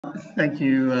Thank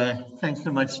you. Thanks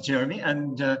so much, Jeremy.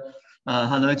 And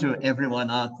hello to everyone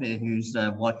out there who's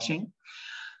watching.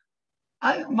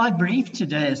 My brief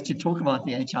today is to talk about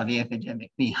the HIV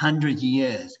epidemic, the 100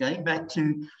 years, going back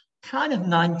to kind of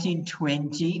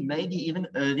 1920, maybe even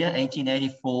earlier,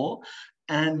 1884.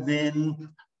 And then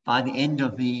by the end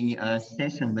of the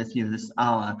session with you this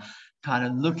hour, kind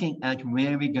of looking at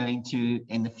where we're going to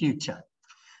in the future.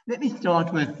 Let me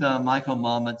start with Michael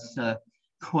Marmot's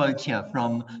quote here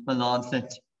from The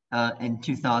Lancet in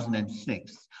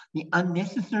 2006. The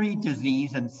unnecessary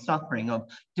disease and suffering of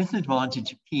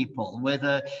disadvantaged people,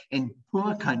 whether in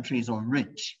poor countries or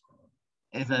rich,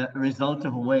 is a result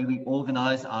of the way we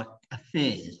organize our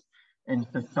affairs in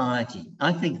society.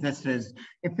 I think this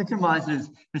epitomizes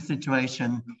the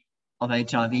situation of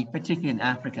HIV, particularly in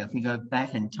Africa, if we go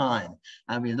back in time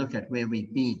and we look at where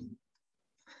we've been.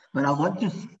 But I want to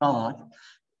start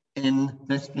in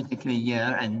this particular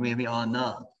year and where we are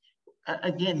now.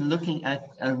 Again, looking at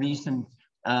a recent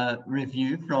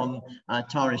review from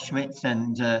Tara Schwetz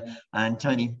and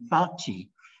Tony Fauci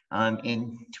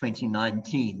in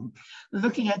 2019,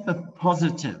 looking at the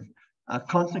positive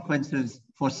consequences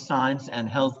for science and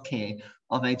healthcare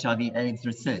of HIV/AIDS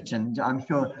research. And I'm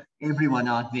sure everyone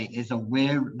out there is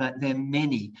aware that there are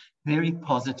many very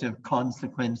positive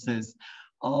consequences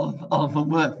of the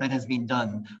work that has been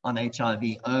done on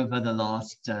HIV over the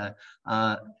last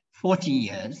 40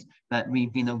 years that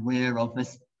we've been aware of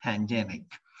this pandemic.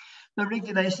 The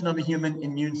regulation of the human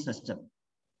immune system.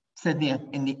 Certainly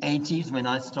in the 80s, when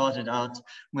I started out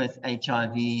with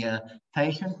HIV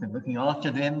patients and looking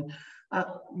after them,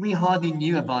 we hardly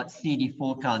knew about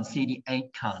CD4 counts,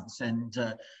 CD8 counts, and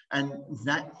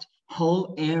that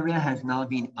whole area has now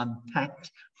been unpacked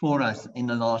for us in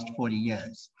the last 40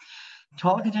 years.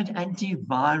 Targeted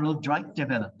antiviral drug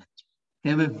development.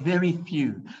 There were very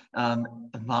few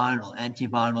antiviral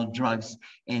drugs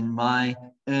in my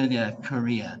earlier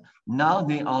career. Now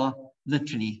there are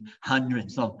literally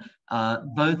hundreds of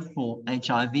both for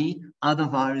HIV, other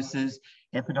viruses,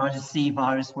 hepatitis C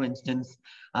virus, for instance,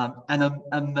 and an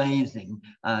amazing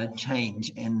change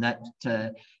in that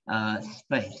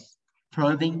space.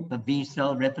 Probing the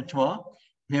B-cell repertoire.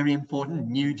 Very important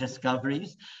new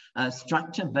discoveries,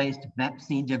 structure-based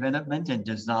vaccine development and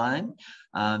design,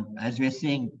 as we're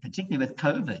seeing, particularly with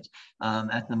COVID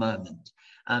at the moment.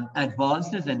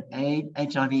 Advances in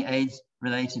HIV/AIDS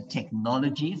related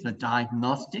technologies, the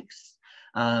diagnostics,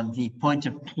 the point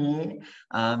of care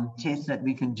tests that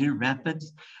we can do,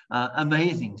 rapids,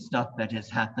 amazing stuff that has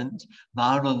happened.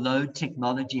 Viral load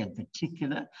technology in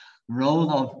particular, role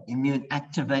of immune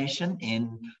activation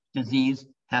in disease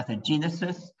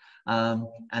pathogenesis,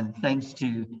 and thanks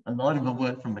to a lot of the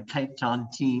work from the Cape Town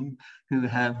team who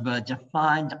have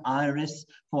defined IRIS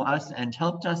for us and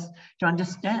helped us to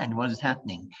understand what is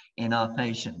happening in our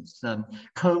patients.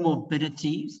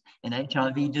 Comorbidities in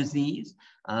HIV disease,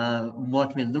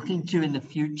 what we're looking to in the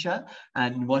future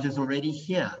and what is already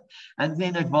here. And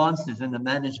then advances in the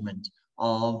management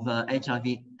of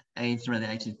HIV/AIDS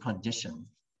related conditions.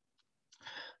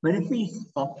 But if we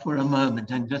stop for a moment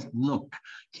and just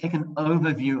take an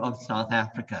overview of South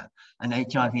Africa and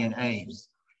HIV and AIDS.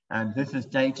 And this is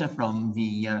data from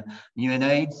the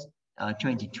UNAIDS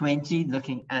 2020,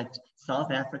 looking at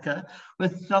South Africa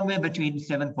with somewhere between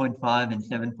 7.5 and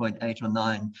 7.8 or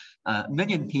 9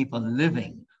 million people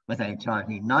living with HIV.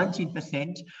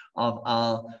 19% of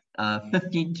our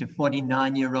 15 to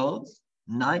 49-year-olds,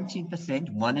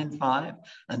 19%, 1 in 5,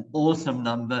 an awesome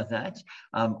number that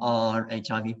are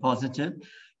HIV positive.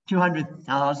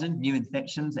 200,000 new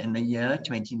infections in the year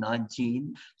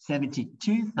 2019,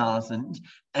 72,000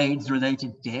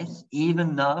 AIDS-related deaths,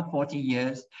 even now 40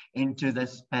 years into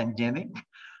this pandemic.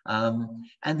 And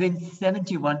then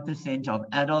 71% of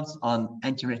adults on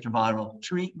antiretroviral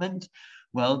treatment.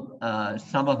 Well,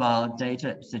 some of our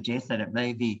data suggests that it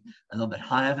may be a little bit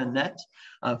higher than that.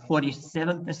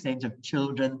 47% of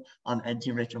children on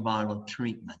antiretroviral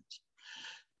treatment.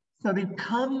 So we've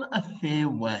come a fair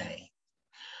way.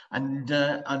 And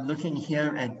I'm looking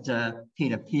here at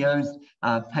Peter Pio's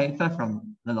paper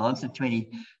from The Lancet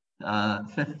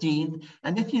 2015.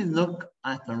 And if you look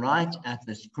at the right at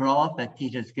this graph that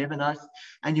Peter's given us,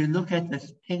 and you look at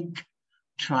this pink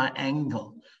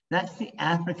triangle, that's the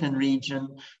African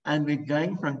region, and we're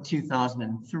going from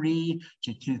 2003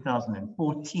 to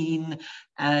 2014,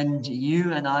 and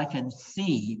you and I can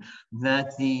see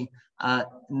that the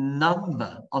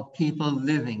number of people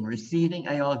receiving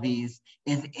ARVs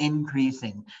is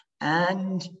increasing,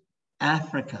 and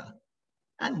Africa,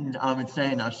 and I would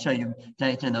say, and I'll show you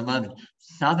data in a moment,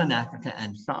 Southern Africa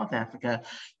and South Africa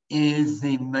is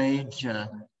the major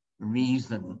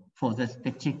reason for this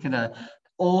particular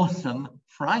awesome,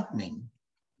 frightening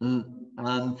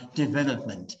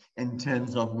development in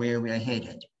terms of where we're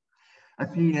headed. A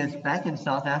few years back in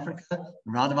South Africa,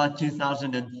 around about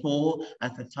 2004,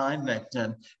 at the time that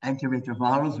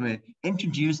antiretrovirals were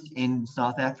introduced in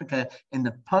South Africa in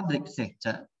the public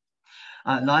sector,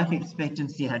 life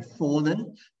expectancy had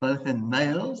fallen, both in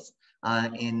males,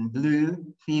 in blue,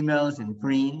 females in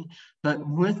green, but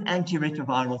with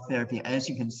antiretroviral therapy, as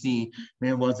you can see,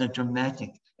 there was a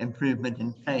dramatic improvement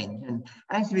in change. And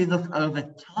as we look over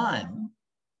time,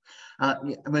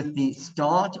 with the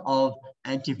start of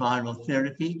antiviral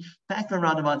therapy, back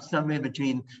around about somewhere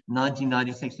between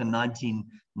 1996 and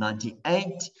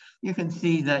 1998, you can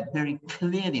see that very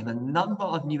clearly the number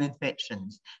of new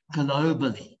infections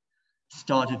globally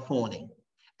started falling,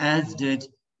 as did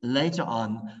later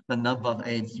on the number of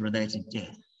AIDS-related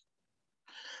deaths.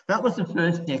 That was the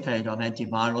first decade of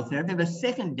antiviral therapy. The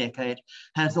second decade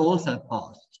has also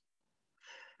passed.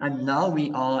 And now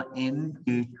we are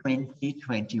into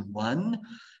 2021.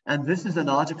 And this is an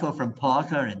article from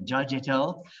Parker and Judge et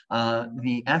al.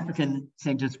 The African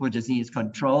Centers for Disease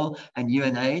Control and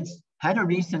UNAIDS had a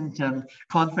recent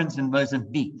conference in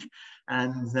Mozambique.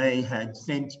 And they had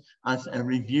sent us a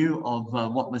review of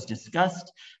what was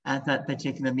discussed at that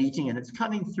particular meeting. And it's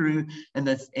coming through in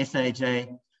this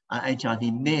SAJ HIV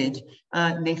Med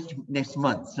next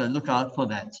month. So look out for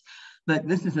that. But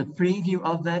this is a preview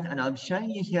of that, and I'm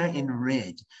showing you here in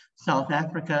red, South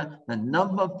Africa, the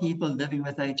number of people living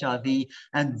with HIV,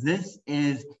 and this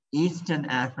is Eastern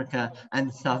Africa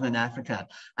and Southern Africa.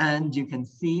 And you can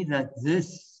see that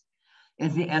this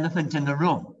is the elephant in the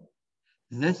room.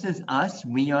 This is us,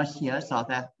 we are here,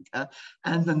 South Africa,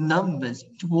 and the numbers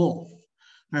dwarf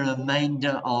the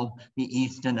remainder of the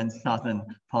Eastern and Southern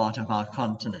part of our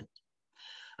continent.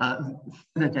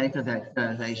 The data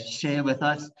that they share with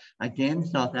us, again,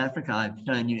 South Africa, I've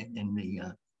shown you in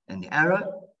the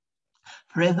arrow.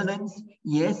 Prevalence,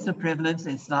 yes, the prevalence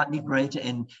is slightly greater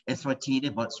in Eswatini,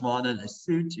 Botswana,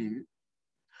 Lesotho,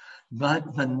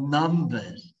 but the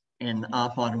numbers in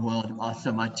our part of the world are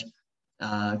so much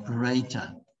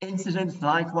greater. Incidence,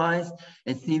 likewise,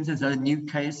 it seems as though new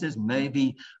cases,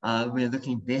 maybe we're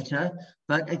looking better,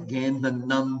 but again, the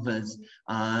numbers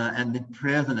and the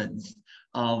prevalence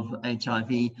of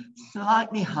HIV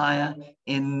slightly higher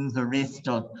in the rest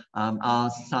of our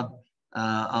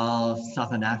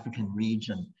Southern African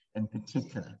region in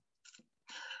particular.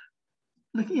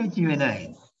 Looking at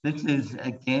UNAIDS, this is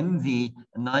again the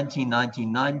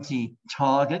 1990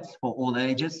 targets for all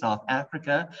ages, South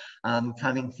Africa,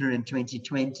 coming through in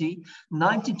 2020.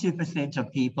 92%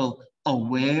 of people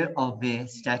aware of their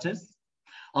status,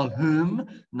 of whom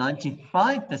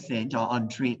 95% are on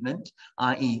treatment,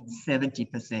 i.e.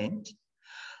 70%,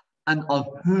 and of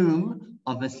whom,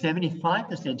 of the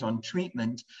 75% on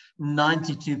treatment,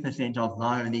 92% are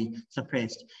virally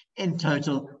suppressed. In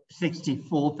total,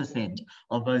 64%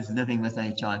 of those living with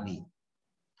HIV.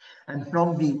 And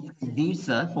from the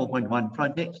Visa 4.1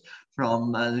 project,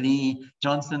 from Lee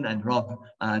Johnson and Rob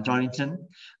Dorrington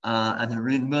and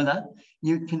Haroon Muller,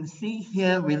 you can see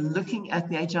here we're looking at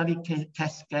the HIV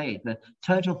cascade, the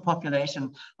total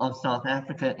population of South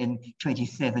Africa in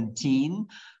 2017.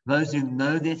 Those who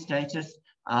know their status,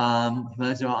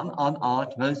 those who are on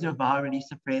ART, those who are virally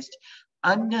suppressed,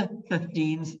 under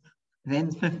 15s,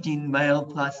 then 15 male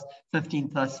plus 15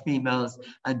 plus females,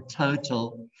 and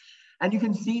total. And you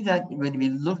can see that when we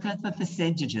look at the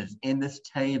percentages in this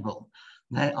table,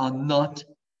 they are not,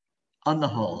 on the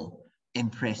whole,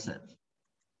 impressive.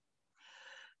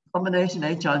 Combination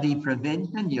HIV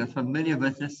prevention, you're familiar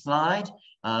with this slide.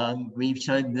 We've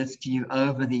shown this to you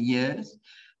over the years.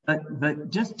 But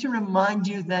just to remind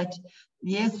you that,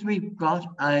 yes, we've got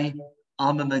an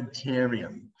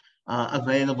armamentarium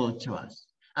available to us.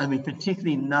 And we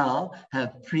particularly now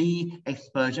have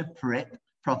pre-exposure PrEP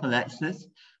prophylaxis,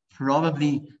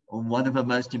 probably one of the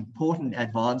most important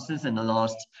advances in the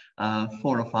last 4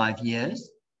 or 5 years.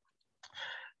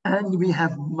 And we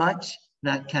have much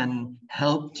that can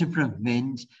help to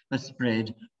prevent the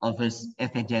spread of this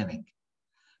epidemic.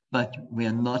 But we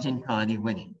are not entirely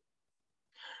winning.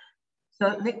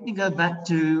 So let me go back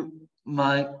to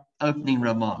my opening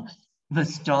remarks, the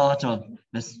start of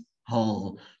this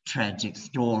whole tragic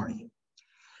story.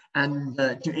 And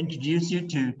to introduce you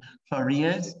to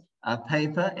Faria's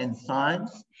paper in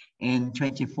Science in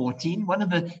 2014, one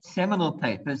of the seminal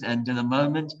papers, and in a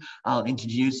moment I'll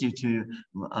introduce you to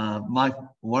Mike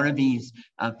Warraby's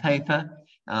paper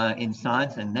in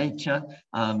Science and Nature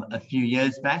a few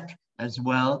years back as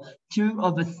well, 2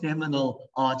 of the seminal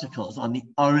articles on the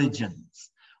origins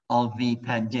of the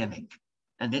pandemic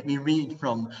And let me read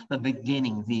from the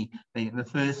beginning, the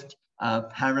first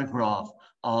paragraph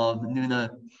of Nuno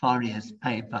Faria's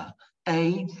paper.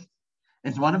 AIDS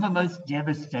is one of the most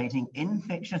devastating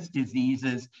infectious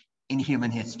diseases in human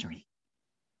history.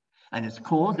 And its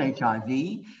cause,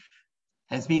 HIV,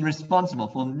 has been responsible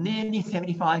for nearly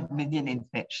 75 million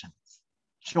infections.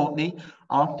 Shortly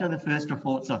after the first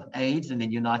reports of AIDS in the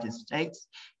United States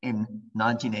in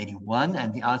 1981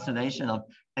 and the isolation of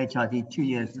HIV 2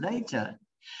 years later,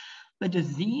 the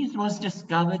disease was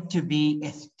discovered to be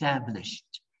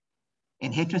established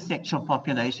in heterosexual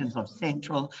populations of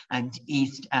Central and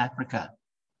East Africa,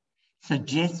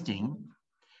 suggesting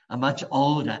a much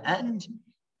older and,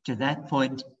 to that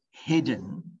point,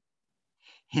 hidden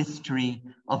history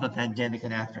of a pandemic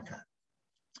in Africa.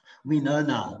 We know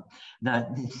now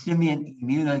that the simian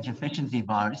immunodeficiency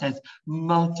virus has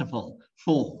multiple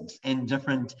forms in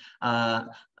different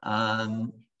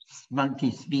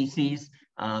monkey species,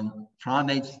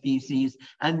 primate species,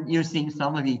 and you're seeing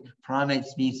some of the primate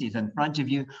species in front of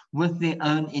you with their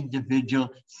own individual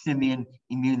simian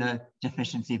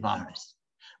immunodeficiency virus.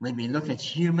 When we look at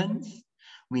humans,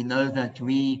 we know that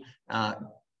we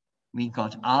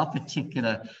got our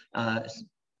particular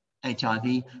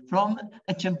HIV from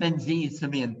a chimpanzee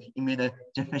simian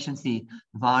immunodeficiency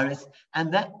virus,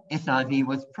 and that SIV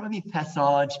was probably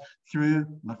passaged through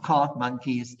macaque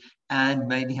monkeys and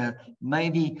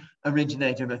maybe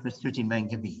originated with the sooty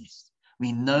mangabees.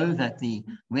 We know that the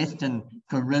Western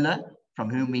gorilla,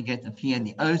 from whom we get the P and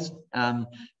the O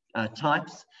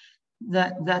types,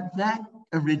 that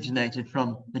originated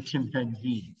from the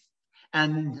chimpanzees.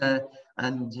 And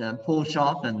Paul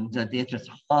Sharp and Beatrice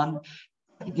Hahn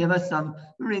give us some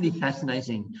really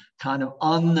fascinating kind of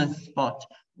on-the-spot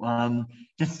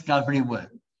discovery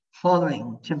work,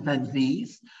 following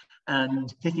chimpanzees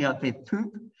and picking up their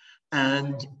poop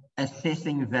and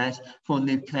assessing that for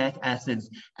nucleic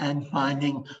acids and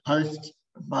finding host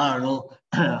viral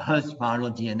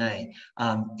DNA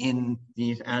in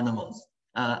these animals.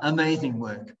 Amazing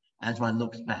work as one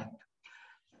looks back.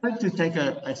 I'm going to take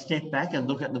a step back and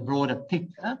look at the broader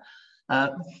picture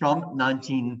from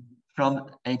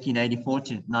 1884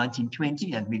 to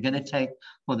 1920, and we're going to take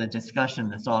for the discussion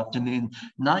this afternoon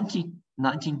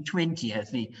 1920 as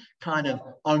the kind of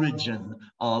origin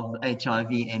of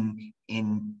HIV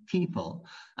in people.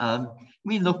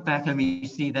 We look back and we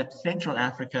see that Central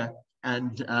Africa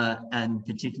and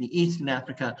particularly Eastern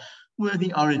Africa were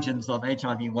the origins of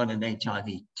HIV-1 and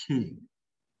HIV-2.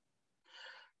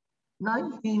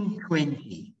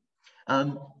 1920,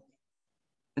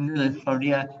 Nuno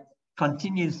Faria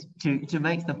continues to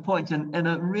make the point in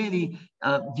a really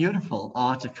beautiful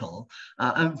article,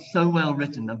 so well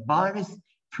written. The virus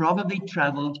probably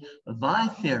traveled via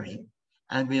ferry,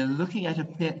 and we're looking at a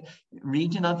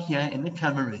region up here in the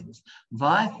Cameroons,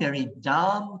 via ferry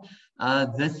down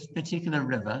this particular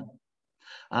river,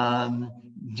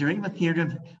 during the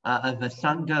period of the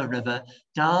Sango River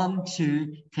down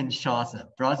to Kinshasa,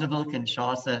 Brazzaville,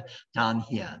 Kinshasa, down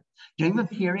here. During the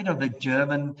period of the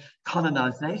German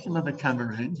colonization of the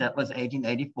Cameroons, that was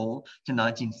 1884 to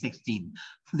 1916,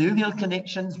 fluvial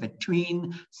connections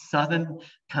between southern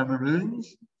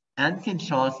Cameroons and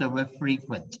Kinshasa were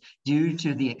frequent due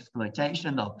to the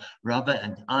exploitation of rubber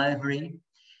and ivory.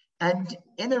 And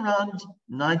in around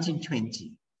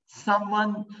 1920,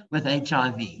 someone with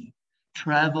HIV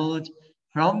traveled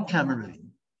from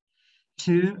Cameroon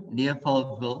to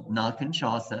Leopoldville, now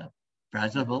Kinshasa,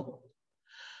 Brazzaville,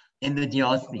 in the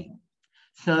DRC.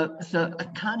 So a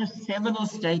kind of seminal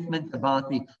statement about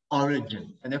the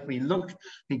origin. And if we look,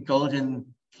 the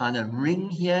golden kind of ring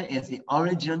here is the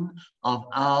origin of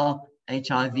our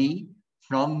HIV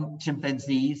from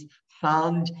chimpanzees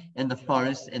found in the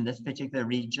forest in this particular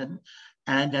region.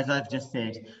 And as I've just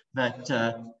said, that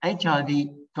HIV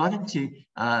got into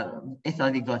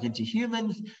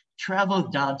humans,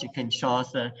 traveled down to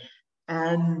Kinshasa,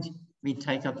 and we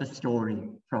take up the story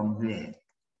from there.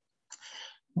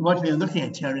 What we're looking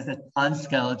at here is a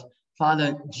timescaled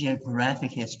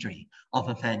phylogeographic history of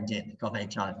a pandemic of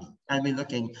HIV. And we're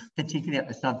looking particularly at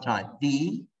the subtype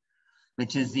B,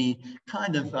 which is the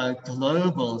kind of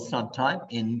global subtype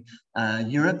in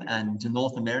Europe and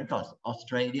North America,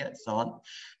 Australia, and so on,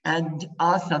 and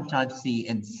our subtype C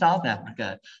in South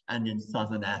Africa and in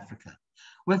Southern Africa,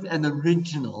 with an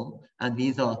original, and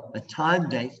these are the time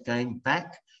dates going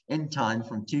back in time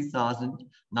from 2000,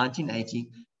 1980,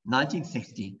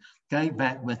 1960, going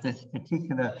back with this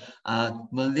particular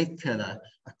molecular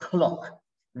clock,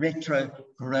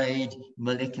 retrograde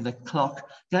molecular clock,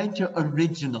 going to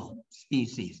original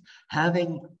species,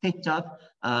 having picked up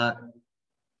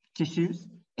tissues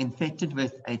infected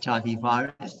with HIV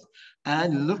virus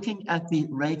and looking at the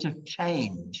rate of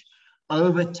change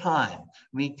over time.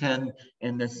 We can,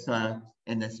 in this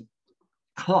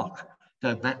clock,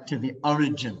 go back to the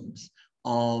origins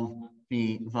of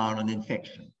the viral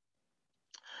infection.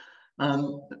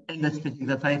 In this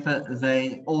particular paper,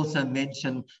 they also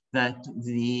mention that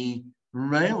the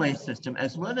railway system,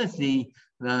 as well as the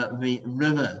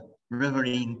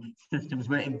riverine systems,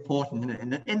 were important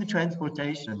in the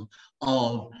transportation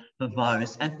of the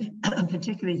virus. And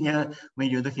particularly here, when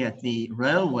you're looking at the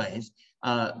railways,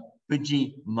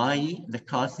 Uji, Mai,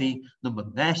 Lekasi,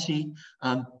 Lubumbashi,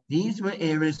 these were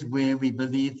areas where we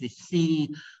believe the sea,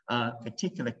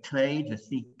 particular clade, the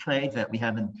sea clade that we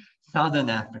have in Southern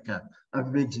Africa,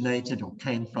 originated or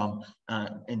came from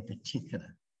in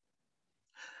particular.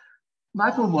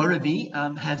 Michael Warraby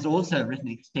has also written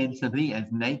extensively, as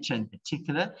Nature in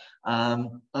particular,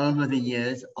 over the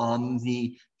years on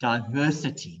the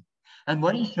diversity. And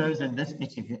what he shows in this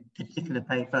particular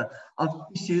paper of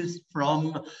tissues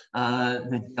from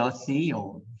the DRC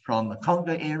or from the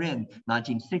Congo area in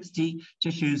 1960,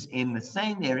 tissues in the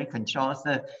same area,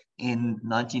 Kinshasa, in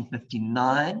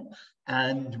 1959,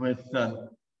 and with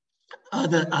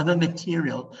other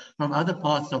material from other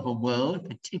parts of the world,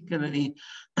 particularly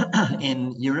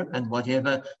in Europe and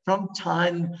whatever, from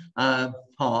time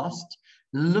past,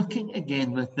 looking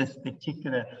again with this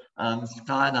particular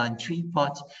skyline tree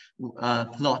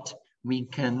plot, we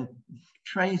can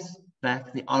trace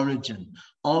back the origin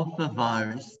of the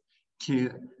virus to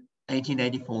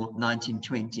 1884,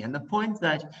 1920. And the point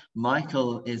that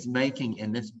Michael is making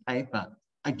in this paper,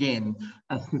 again,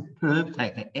 a superb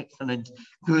paper, excellent,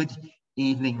 good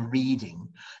evening reading,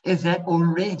 is that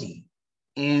already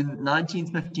in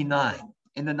 1959,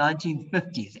 in the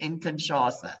 1950s, in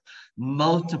Kinshasa,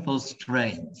 multiple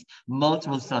strains,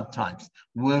 multiple subtypes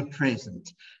were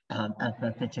present at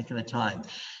that particular time,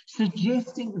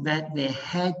 suggesting that there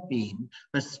had been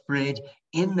the spread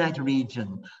in that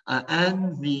region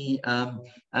and the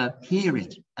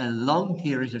period, a long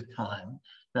period of time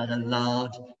that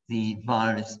allowed the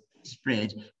virus to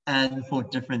spread and for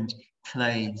different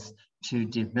clades to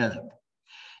develop.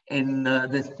 In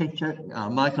this picture,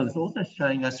 Michael is also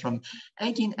showing us from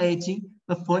 1880.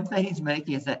 The point that he's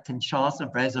making is that Kinshasa,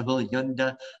 Brazzaville,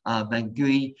 Yaoundé,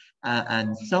 Bangui,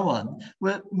 and so on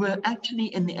were actually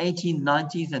in the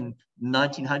 1890s and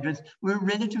 1900s were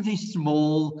relatively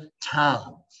small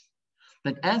towns.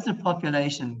 But as the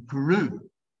population grew,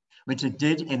 which it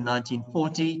did in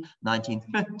 1940,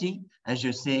 1950, as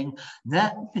you're seeing,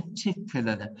 that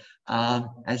particular,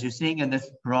 as you're seeing in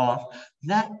this graph,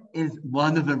 that is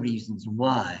one of the reasons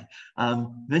why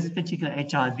this particular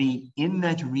HIV in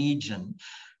that region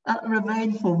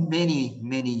remained for many,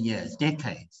 many years,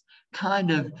 decades, kind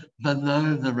of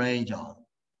below the radar.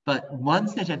 But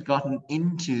once it had gotten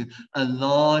into a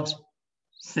large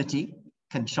city,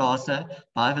 Kinshasa,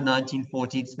 by the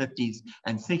 1940s, 50s,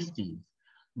 and 60s,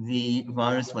 the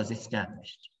virus was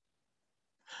established.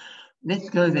 Let's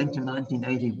go then to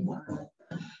 1981.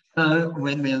 So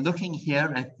when we're looking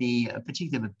here at the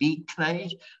particular B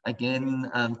clade,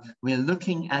 again, we're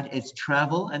looking at its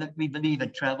travel, and we believe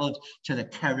it traveled to the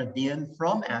Caribbean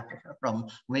from Africa, from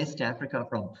West Africa,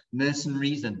 from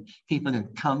mercenaries and people who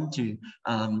come to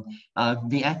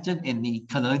be active in the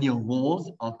colonial wars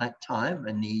of that time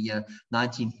in the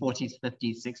 1940s,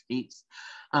 50s, 60s.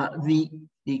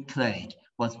 The clade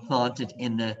was planted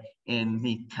in the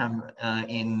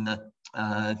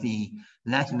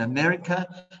Latin America,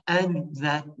 and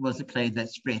that was a clade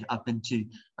that spread up into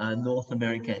North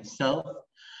America itself.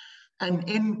 And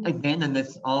again, in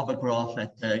this Arbor graph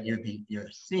that you're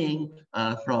seeing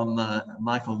from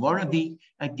Michael Warraby,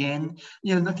 again,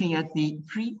 you're looking at the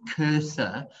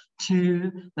precursor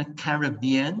to the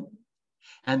Caribbean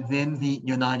and then the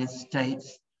United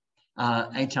States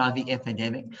HIV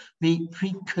epidemic. The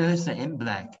precursor in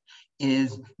black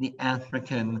is the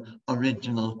African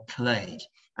original clade.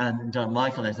 And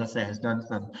Michael, as I say, has done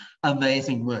some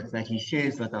amazing work that he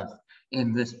shares with us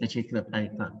in this particular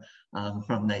paper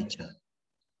from Nature.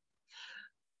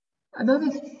 Another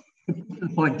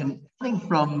point coming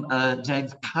from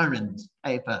James Curran's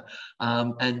paper,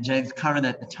 and James Curran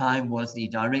at the time was the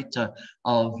director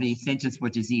of the Centers for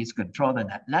Disease Control in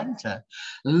Atlanta,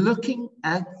 looking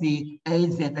at the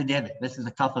AIDS epidemic. This is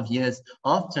a couple of years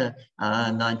after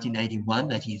 1981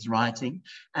 that he's writing,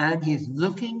 and he's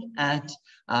looking at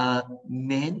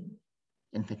men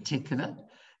in particular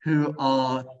who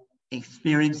are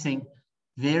experiencing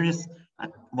various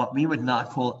what we would now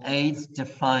call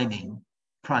AIDS-defining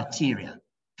criteria,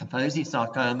 Kaposi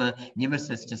sarcoma,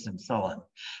 pneumocystis, and so on,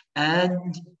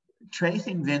 and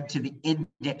tracing them to the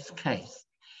index case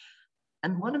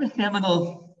And one of the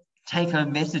seminal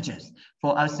take-home messages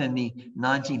for us in the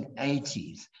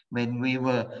 1980s, when we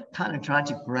were kind of trying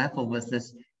to grapple with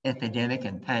this epidemic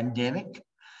and pandemic,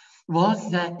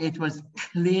 was that it was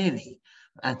clearly,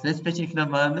 at this particular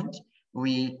moment,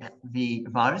 the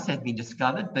virus had been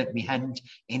discovered, but we hadn't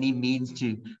any means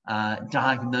to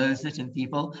diagnose it in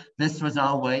people. This was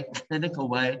our way, clinical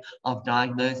way of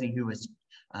diagnosing who was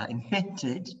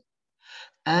infected.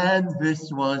 And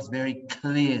this was very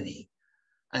clearly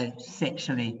a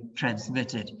sexually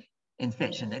transmitted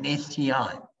infection, an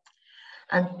STI.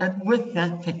 And with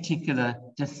that particular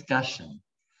discussion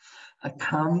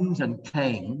comes and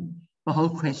came the whole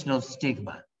question of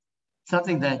stigma,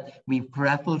 something that we've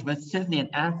grappled with, certainly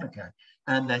in Africa,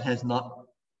 and that has not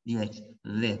yet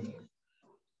led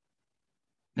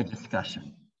the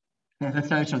discussion. There's a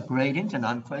social gradient, and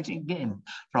I'm quoting again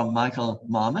from Michael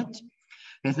Marmot.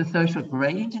 There's a social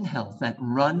gradient in health that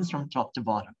runs from top to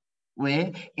bottom,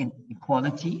 where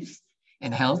inequalities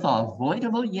in health are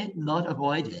avoidable yet not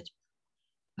avoided.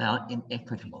 Now,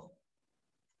 inequitable.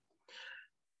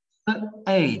 So,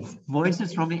 AIDS,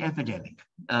 Voices from the Epidemic,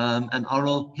 an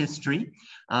oral history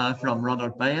from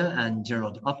Ronald Bayer and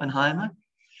Gerald Oppenheimer,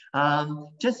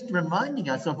 just reminding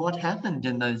us of what happened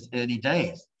in those early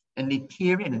days. In the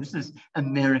period, and this is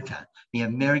America, the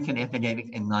American epidemic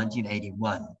in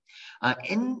 1981.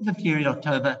 In the period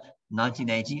October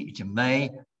 1980 to May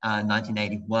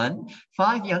 1981,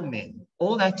 5 young men,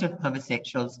 all active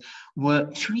homosexuals,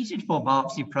 were treated for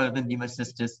biopsy-proven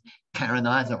pneumocystis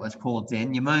carinii, as it was called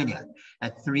then, pneumonia,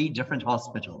 at 3 different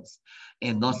hospitals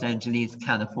in Los Angeles,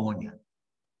 California.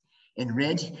 In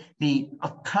red, the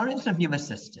occurrence of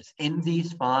pneumocystis in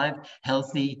these 5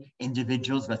 healthy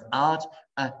individuals without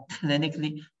a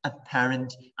clinically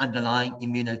apparent underlying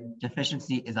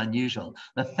immunodeficiency is unusual.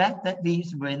 The fact that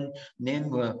these men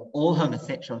were all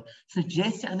homosexual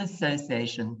suggests an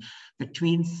association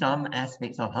between some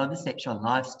aspects of homosexual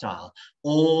lifestyle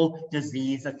or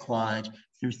disease acquired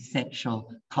through sexual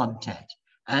contact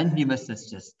and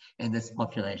pneumocystis in this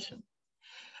population.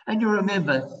 And you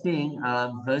remember seeing,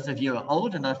 those of you who are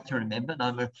old enough to remember,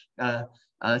 and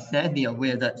I'm sadly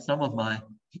aware that some of my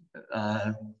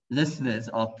listeners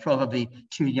are probably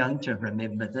too young to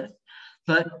remember this,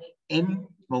 but in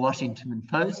the Washington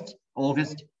Post,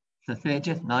 August the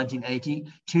 30th, 1980,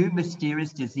 2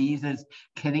 mysterious diseases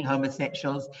killing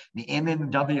homosexuals. The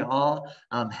MMWR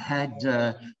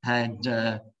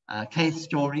had case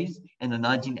stories in the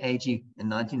 1980 and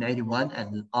 1981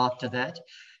 and after that.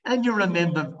 And you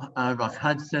remember Rock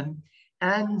Hudson.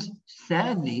 And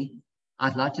sadly,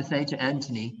 I'd like to say to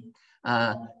Anthony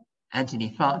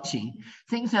Fauci,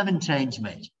 things haven't changed,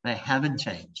 mate. They haven't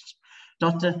changed.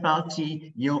 Dr.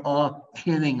 Fauci, you are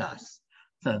killing us.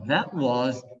 So that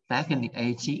was back in the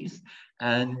 80s.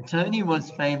 And Tony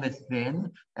was famous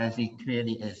then, as he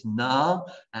clearly is now,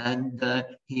 and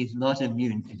he's not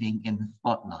immune to being in the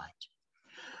spotlight.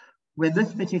 When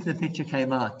this particular picture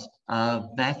came out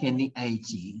back in the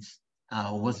 80s,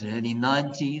 or was it early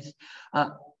 90s,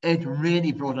 it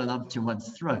really brought a lump to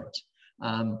one's throat.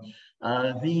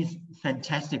 These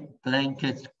fantastic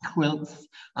blankets, quilts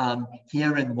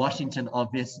here in Washington,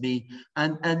 obviously,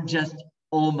 and just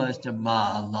almost a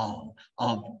mile long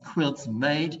of quilts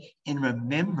made in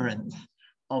remembrance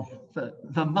of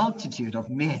the multitude of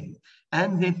men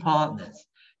and their partners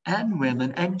and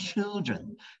women and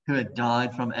children who had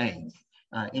died from AIDS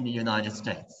in the United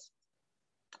States.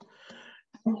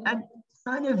 And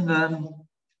kind of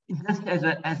just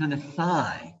as an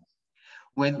aside,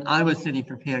 when I was sitting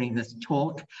preparing this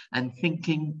talk and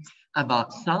thinking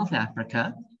about South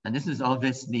Africa, and this is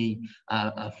obviously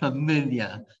a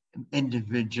familiar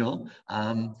individual,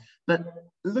 but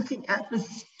looking at the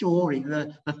story,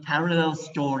 the parallel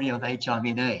story of HIV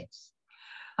and AIDS,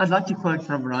 I'd like to quote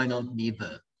from Reinhold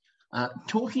Niebuhr,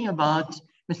 talking about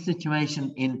the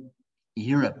situation in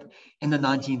Europe in the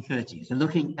 1930s, and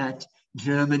looking at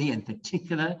Germany in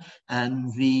particular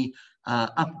and the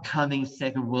upcoming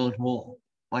Second World War.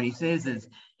 What he says is,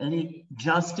 any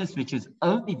justice which is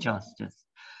only justice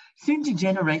soon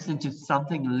degenerates into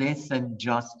something less than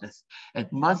justice.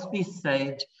 It must be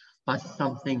saved by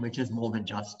something which is more than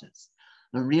justice.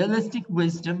 The realistic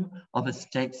wisdom of a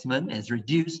statesman is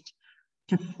reduced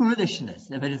to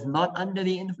foolishness if it is not under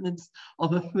the influence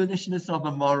of the foolishness of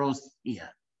a moral sphere.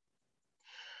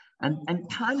 And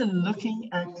kind of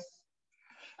looking at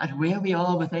where we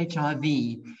are with HIV,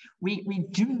 we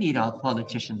do need our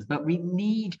politicians, but we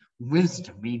need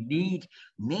wisdom. We need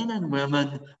men and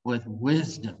women with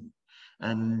wisdom.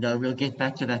 And we'll get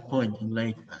back to that point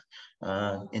later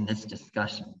in this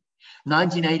discussion.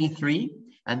 1983,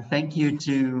 And thank you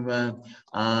to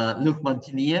Luc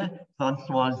Montagnier,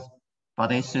 Françoise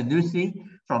Barré-Senoussi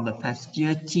from the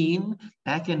Pasteur team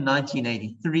back in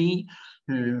 1983,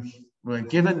 who were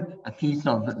given a piece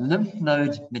of lymph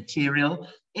node material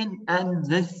and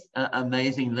this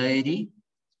amazing lady,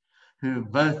 who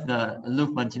both Luc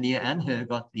Montagnier and her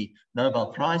got the Nobel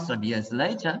Prize some years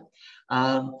later,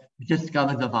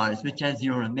 discovered the virus, which, as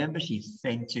you remember, she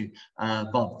sent to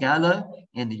Bob Gallo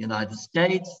in the United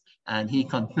States, and he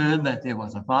confirmed that there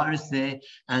was a virus there,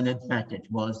 and in fact, it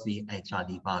was the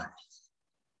HIV virus.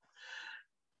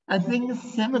 I think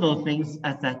seminal things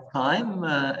at that time,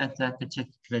 at that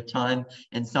particular time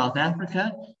in South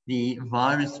Africa, the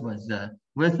virus was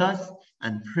with us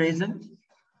and present,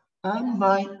 and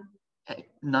by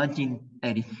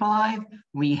 1985,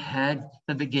 we had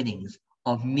the beginnings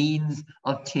of means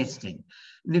of testing.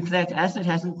 Nucleic acid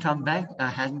hasn't come back,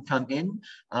 hadn't come in.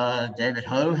 David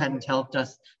Ho hadn't helped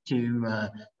us to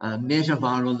measure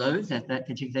viral loads at that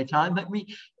particular time, but we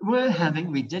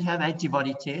did have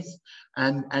antibody tests,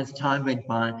 and as time went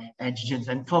by, antigens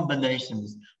and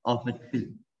combinations of the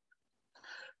two.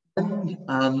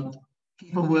 And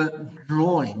people were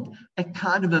drawing a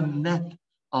kind of a map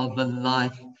of the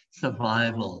life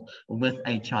survival with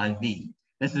HIV.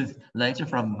 This is later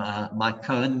from Mike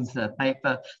Cohen's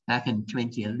paper back in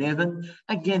 2011.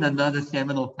 Again, another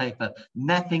seminal paper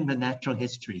mapping the natural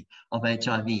history of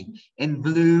HIV. In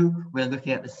blue, we're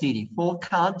looking at the CD4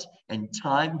 count and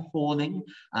time falling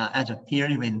at a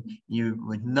period when you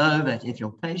would know that if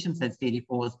your patient had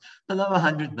CD4s below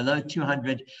 100, below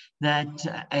 200,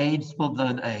 that AIDS,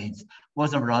 full-blown AIDS,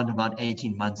 was around about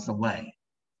 18 months away.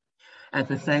 At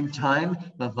the same time,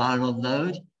 the viral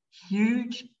load,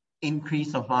 huge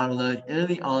increase of viral load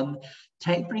early on,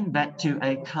 tapering back to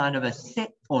a kind of a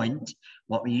set point,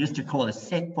 what we used to call a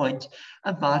set point,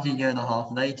 about a year and a half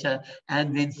later,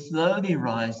 and then slowly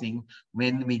rising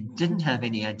when we didn't have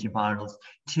any antivirals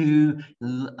to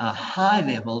high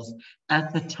levels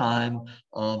at the time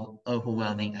of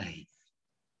overwhelming AIDS.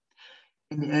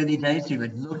 In the early days, you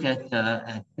would look at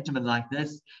a vitamin like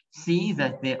this, see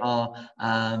that there are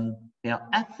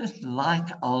abscess-like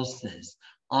ulcers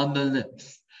on the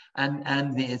lips,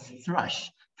 and there's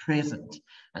thrush present.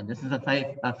 And this is a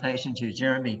patient who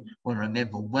Jeremy will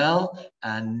remember well,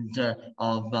 and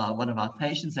of one of our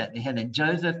patients at the Helen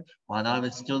Joseph while I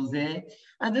was still there.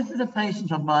 And this is a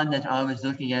patient of mine that I was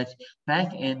looking at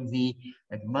back in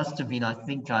it must have been, I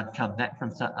think I'd come back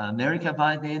from America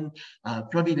by then,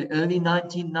 probably the early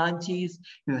 1990s,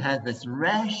 who had this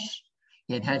rash.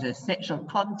 He had had a sexual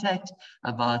contact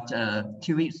about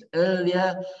 2 weeks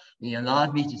earlier. He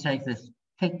allowed me to take this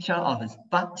picture of his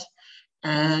butt,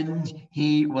 and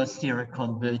he was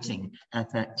seroconverting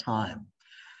at that time.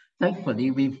 Thankfully,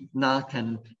 we now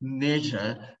can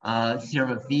measure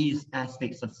these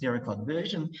aspects of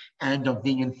seroconversion and of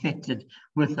being infected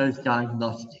with those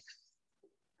diagnostics.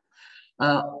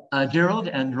 Gerald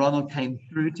and Ronald came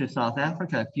through to South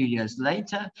Africa a few years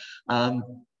later,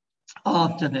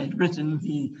 after they'd written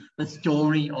the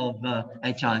story of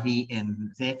HIV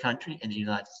in their country, in the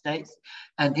United States,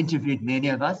 and interviewed many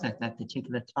of us at that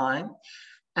particular time.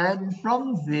 And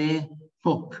from their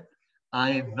book,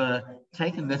 I've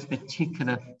taken this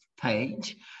particular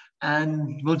page,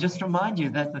 and will just remind you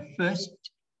that the first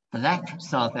Black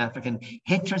South African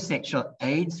heterosexual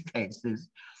AIDS cases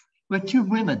were two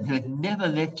women who had never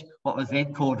left what was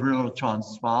then called rural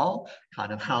Transvaal,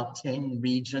 kind of Gauteng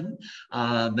region,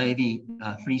 maybe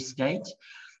Free State.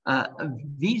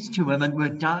 These two women were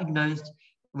diagnosed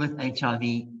with HIV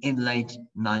in late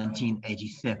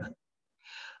 1987.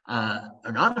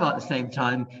 Around about the same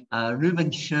time,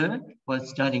 Reuben Scher was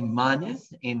studying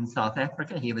minors in South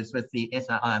Africa. He was with the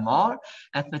SIMR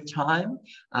at the time,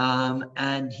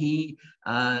 and he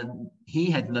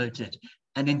had noted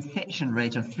an infection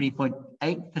rate of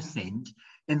 3.8%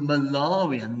 in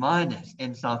Malawian minors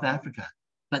in South Africa,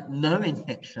 but no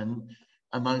infection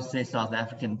amongst their South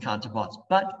African counterparts.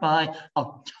 But by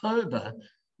October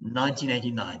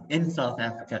 1989 in South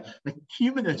Africa, the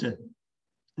cumulative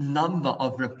number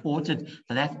of reported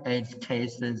Black AIDS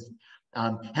cases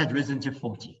had risen to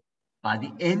 40. By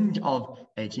the end of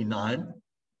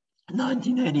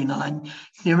 1989,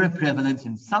 seroprevalence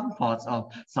in some parts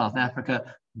of South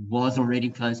Africa was already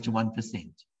close to 1%.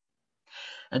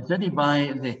 And certainly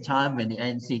by the time when the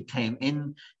ANC came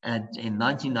in in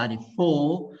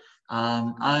 1994,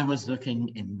 I was looking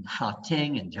in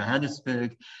Gauteng and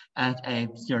Johannesburg at a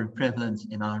seroprevalence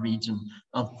in our region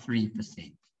of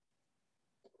 3%.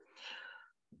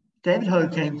 David Ho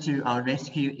came to our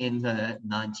rescue in the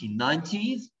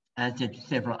 1990s as did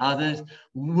several others,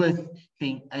 with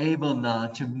being able now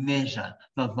to measure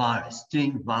the virus,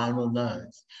 doing viral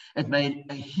loads. It made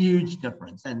a huge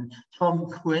difference. And Tom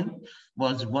Quinn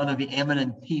was one of the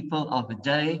eminent people of the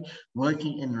day,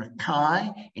 working in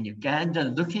Rakai in Uganda,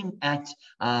 looking at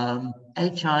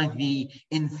HIV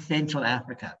in Central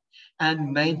Africa,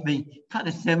 and made the kind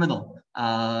of seminal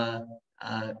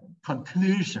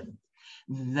conclusion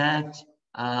that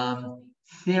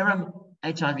serum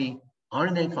HIV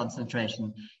RNA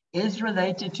concentration is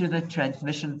related to the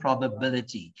transmission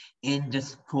probability in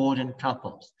discordant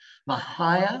couples. The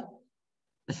higher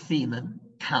the semen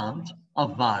count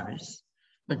of virus,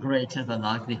 the greater the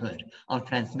likelihood of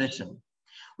transmission.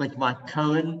 With Mike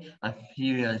Cohen a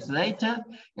few years later,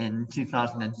 in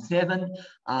 2007,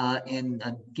 in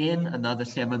again another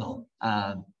seminal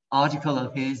article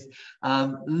of his,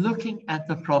 looking at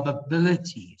the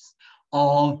probabilities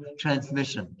of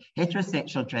transmission,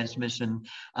 heterosexual transmission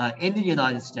in the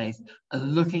United States,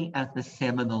 looking at the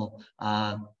seminal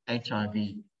HIV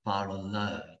viral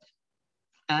load.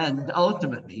 And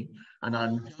ultimately, and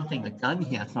I'm jumping the gun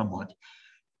here somewhat,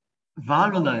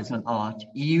 viral loads on art,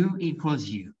 U equals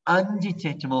U,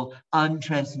 undetectable,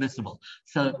 untransmissible.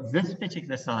 So this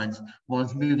particular science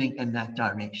was moving in that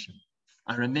direction.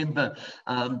 I remember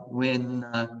when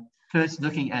first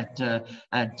looking at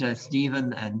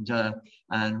Stephen and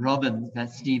Robin,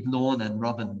 Steve Lawn and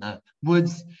Robin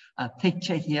Wood's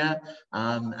picture here,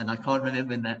 and I can't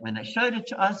remember when they showed it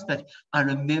to us, but I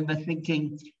remember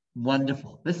thinking,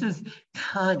 wonderful. This is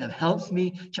kind of helps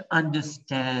me to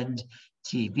understand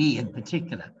TB in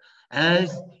particular, and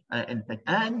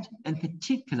in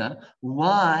particular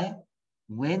why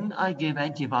when I give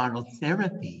antiviral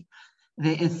therapy,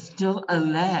 there is still a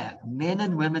lag. Men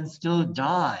and women still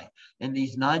die in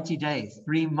these 90 days,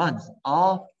 3 months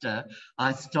after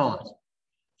I start.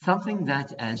 Something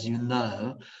that, as you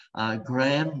know,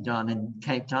 Graham down in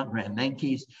Cape Town, Graham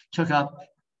Mankies, took up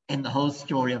in the whole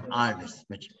story of Iris,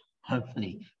 which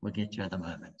hopefully we'll get to at the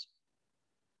moment.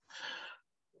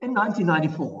 In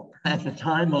 1994, at the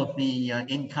time of the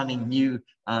incoming new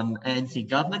ANC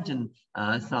government in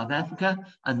South Africa,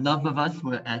 a number of us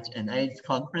were at an AIDS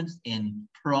conference in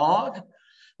Prague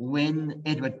when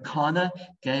Edward Connor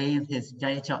gave his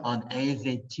data on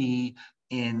AZT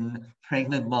in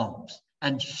pregnant moms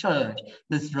and showed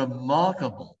this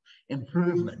remarkable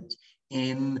improvement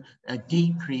in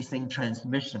decreasing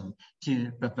transmission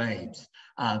to the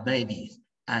babies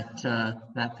at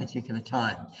that particular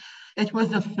time. It was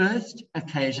the first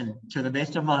occasion, to the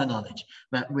best of my knowledge,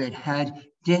 that we had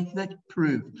definite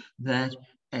proof that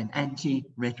an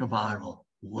antiretroviral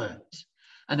worked.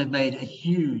 And it made a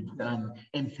huge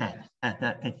impact at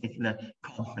that particular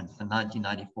conference in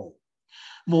 1994.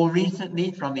 More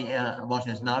recently, from the what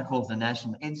is now called the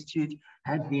National Institute,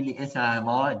 had been the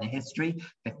SIMR in the history,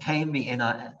 became the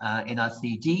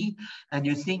NRCD, and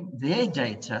you see their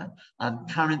data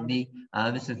currently,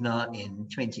 this is now in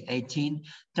 2018,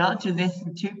 down to less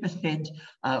than 2%,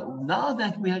 now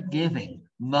that we are giving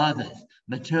mothers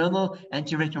maternal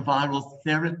antiretroviral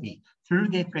therapy through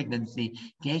their pregnancy,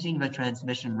 getting the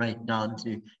transmission rate down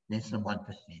to less than 1%.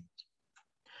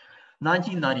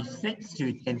 1996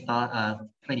 to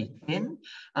 2010,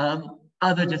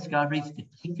 other discoveries,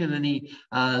 particularly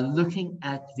looking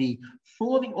at the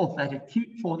falling off, that acute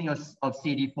falling of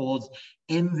CD4s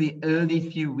in the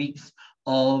early few weeks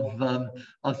of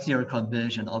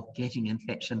seroconversion, of getting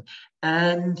infection,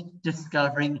 and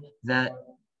discovering that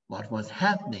what was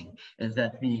happening is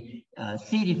that the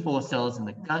CD4 cells in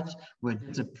the gut were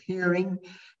disappearing,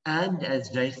 and as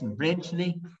Jason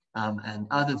Brenchley and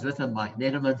others with him, Mike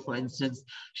Letterman, for instance,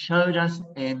 showed us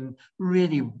in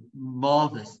really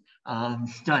marvelous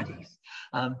studies,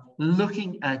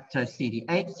 looking at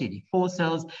CD8, CD4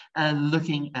 cells, and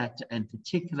looking at, in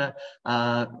particular,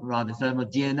 ribosomal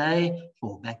DNA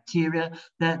for bacteria,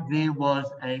 that there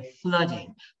was a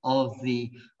flooding of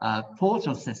the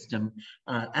portal system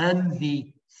and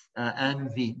the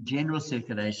general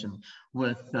circulation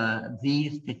with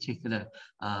these particular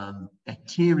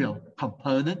bacterial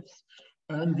components,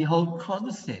 and the whole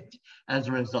concept as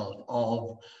a result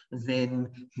of then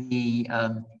the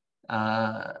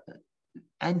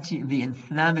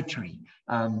inflammatory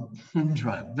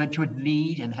syndrome, which would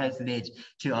lead and has led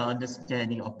to our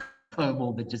understanding of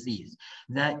comorbid disease,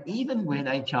 that even when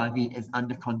HIV is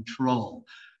under control,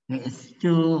 there is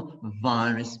still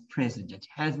virus present. It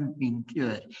hasn't been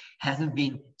cured, hasn't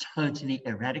been totally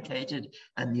eradicated,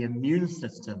 and the immune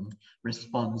system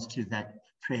responds to that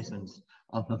presence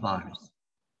of the virus.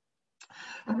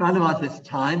 Around about this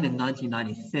time in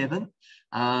 1997,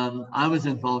 I was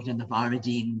involved in the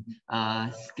Viridine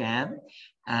scam,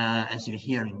 as you're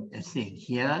seeing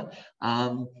here.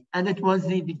 And it was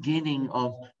the beginning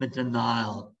of the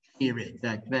denial period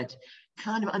that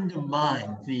kind of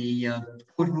undermined the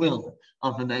goodwill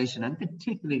of the nation, and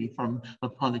particularly from the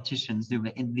politicians who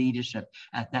were in leadership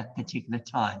at that particular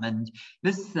time. And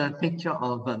this picture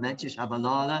of Manju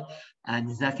Shabalala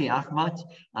and Zaki Ahmad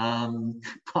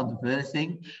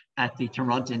conversing at the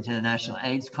Toronto International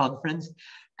AIDS Conference,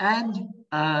 and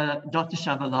Dr.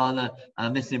 Shabalala,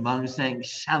 Mr. Maru saying,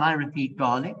 shall I repeat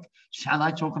garlic? Shall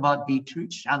I talk about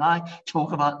beetroot? Shall I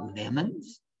talk about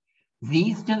lemons?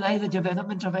 These delay the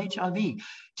development of HIV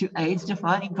to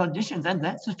AIDS-defining conditions, and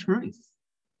that's the truth.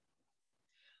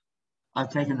 I've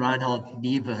taken Reinhold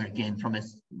Niebuhr again from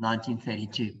his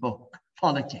 1932 book,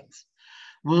 Politics.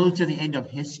 Will to the end of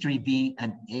history be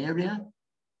an area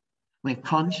where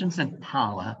conscience and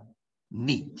power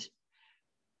meet,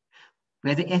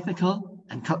 where the ethical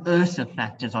and coercive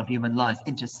factors of human life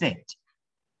intersect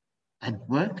and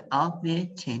work out their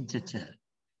tentative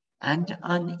and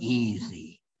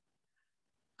uneasy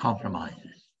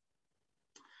compromises.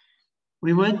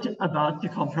 We weren't about to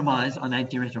compromise on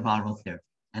antiretroviral therapy.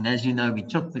 And as you know, we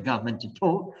took the government to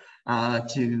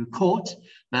court.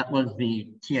 That was the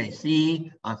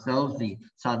TAC, ourselves, the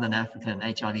Southern African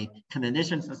HIV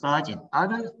Clinician Society, and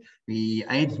others, the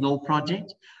AIDS Law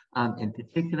Project in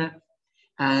particular.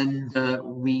 And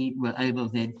we were able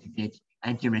then to get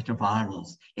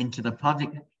antiretrovirals into the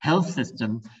public health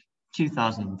system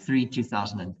 2003,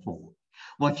 2004.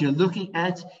 What you're looking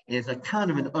at is a kind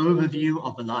of an overview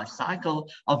of the life cycle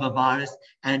of a virus,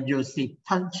 and you'll see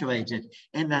punctuated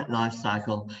in that life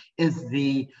cycle is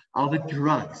the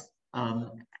drugs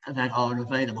that are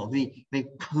available, the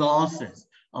classes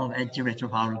of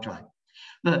antiretroviral drugs.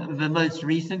 The most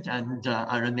recent, and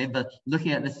I remember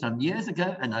looking at this some years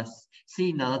ago, and I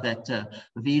see now that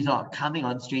these are coming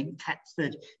on stream,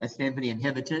 capsid assembly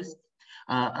inhibitors,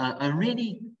 a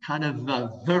really kind of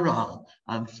virile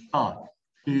start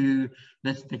to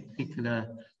this particular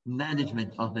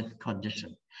management of this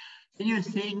condition. So you're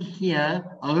seeing here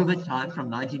over time from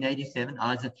 1987,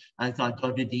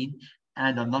 Azadodidine,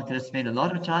 and I'm not going to spend a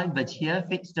lot of time, but here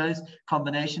fixed dose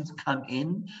combinations come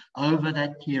in over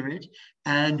that period,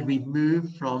 and we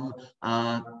move from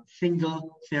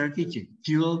single therapy to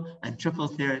dual and triple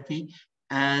therapy,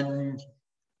 and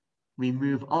we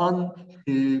move on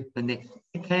to the next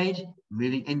decade,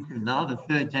 moving into now the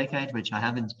third decade, which I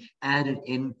haven't added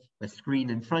in the screen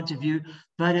in front of you,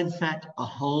 but in fact, a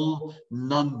whole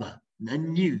number, a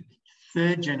new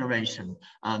third generation,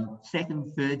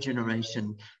 second, third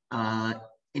generation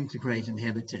integrase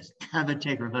inhibitors,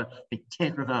 cabotegravir,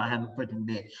 bictegravir, I haven't put in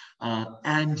there,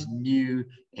 and new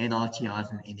NRTIs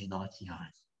and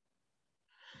NNRTIs.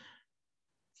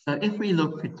 So if we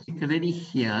look particularly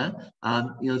here,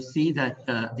 you'll see that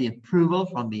the approval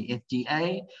from the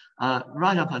FDA,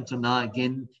 right up until now,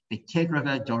 again,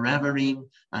 bictegravir, doravirine,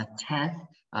 TAF,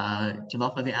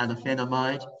 tenofovir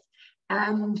alafenamide,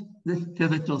 and this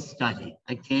pivotal study,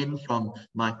 again from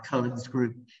Mike Cohen's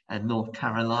group in North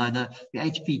Carolina, the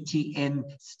HPTN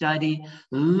study,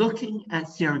 looking at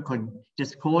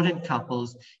serodiscordant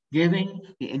couples, giving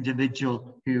the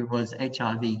individual who was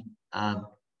HIV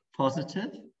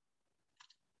positive.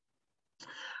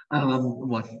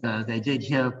 What they did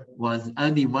here was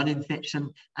only one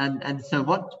infection, and so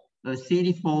what the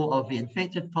CD4 of the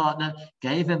infected partner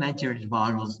gave them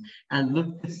antiretrovirals and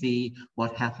looked to see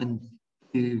what happened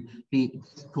to the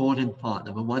discordant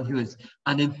partner, the one who is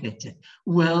uninfected.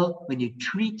 Well, when you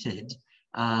treated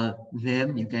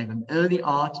them, you gave them early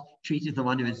ART, treated the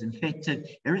one who was infected,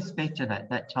 irrespective at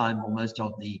that time almost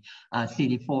of the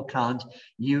CD4 count,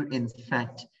 you in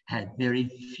fact had very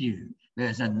few.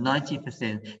 There's a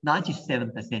 90%,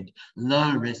 97%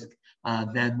 lower risk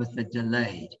than with the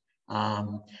delayed.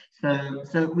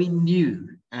 So we knew,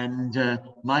 and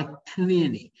Mike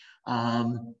clearly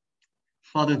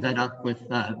followed that up with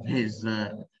his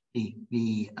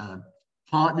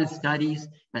partner studies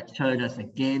that showed us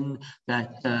again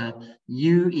that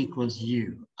U equals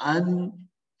U,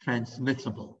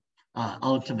 untransmittable,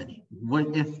 ultimately,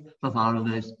 if the viral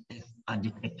load is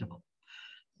undetectable.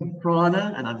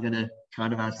 Prana, and I'm going to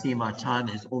kind of, I see my time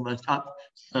is almost up,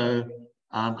 so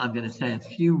I'm going to say a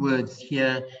few words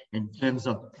here in terms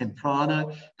of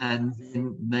Temprano, and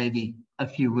then maybe a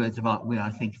few words about where I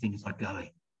think things are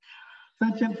going. So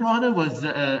Temprano was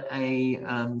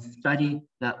a study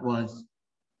that was,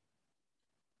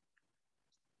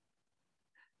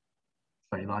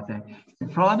 sorry about that,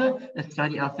 Temprano, a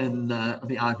study up in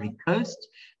the Ivory Coast,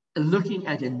 looking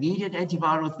at immediate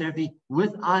antiviral therapy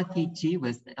with IPT,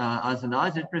 with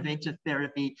isoniazid preventive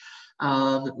therapy,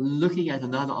 looking at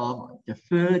another arm,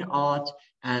 deferred ART,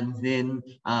 and then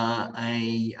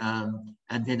a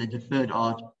deferred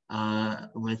ART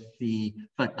with the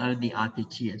but only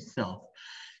IPT itself,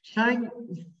 showing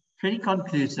pretty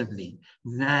conclusively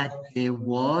that there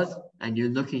was, and you're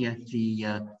looking at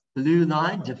the blue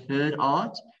line, deferred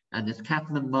ART, and this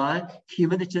Kaplan-Meier,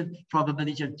 cumulative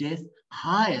probability of death,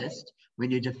 highest when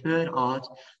you deferred ART.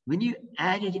 When you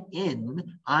added in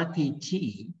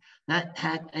IPT, that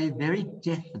had a very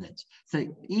definite, so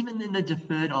even in the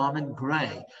deferred arm in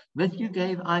gray, if you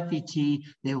gave IPT,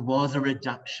 there was a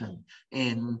reduction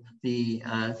in the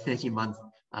 30-month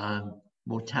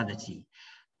mortality.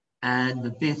 And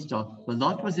the best of the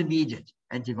lot was immediate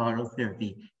antiviral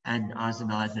therapy and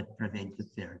isoniazid preventive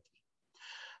therapy.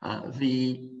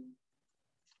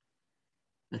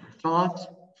 The START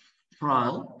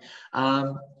trial,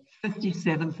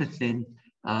 57%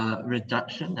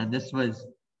 reduction, and this was,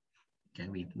 okay,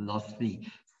 we've lost the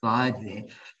slide there.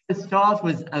 The START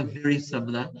was a very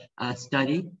similar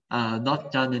study,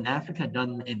 not done in Africa,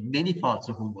 done in many parts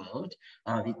of the world,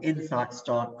 the INSIGHT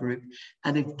START group,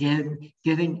 and again,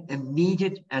 giving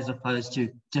immediate as opposed to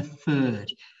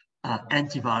deferred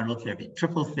antiviral therapy,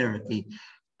 triple therapy.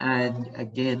 And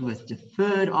again, with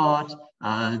deferred ART,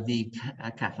 the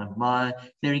Kaplan-Meier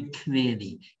very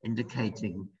clearly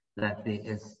indicating that there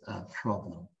is a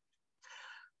problem.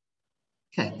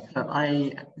 Okay, so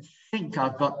I think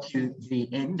I've got to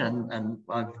the end, and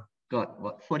I've got,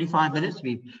 what, 45 minutes?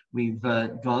 We've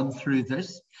gone through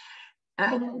this.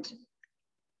 And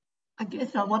I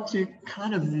guess I want to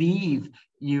kind of leave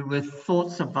you with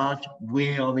thoughts about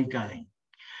where are we going.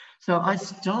 So I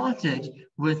started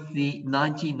with the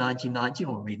 1990,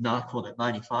 or we now call it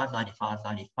 95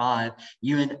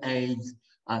 UNAIDS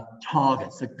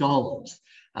targets, the goals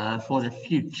for the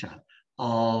future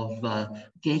of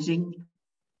getting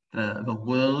the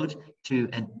world to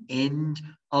an end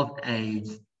of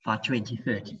AIDS by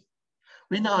 2030.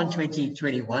 We're now in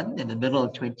 2021, in the middle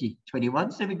of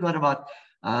 2021, so we've got about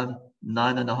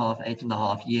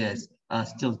 8.5 years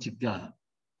still to go.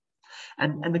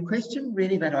 And the question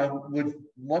really that I would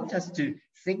want us to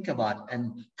think about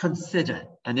and consider,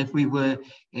 and if we were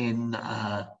in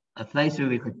a place where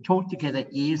we could talk together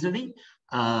easily,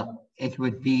 it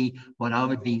would be, what I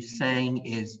would be saying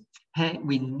is, hey,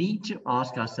 we need to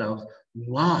ask ourselves,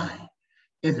 why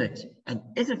is it, and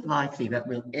is it likely that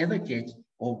we'll ever get,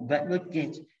 or that we'll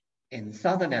get in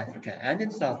Southern Africa and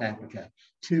in South Africa,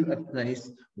 to a place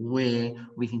where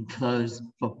we can close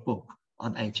the book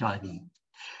on HIV?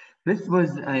 This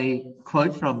was a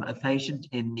quote from a patient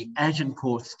in the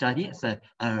Agincourt study. It's a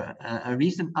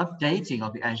recent updating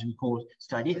of the Agincourt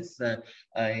study. It's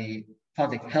a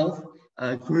public health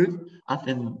group up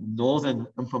in northern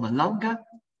Mpumalanga.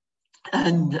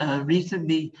 And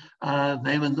recently,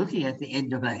 they were looking at the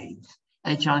end of AIDS,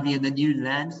 HIV, and the new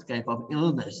landscape of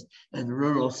illness in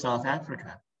rural South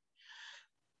Africa.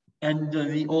 And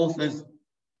the authors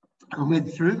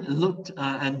went through, looked,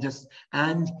 and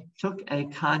took a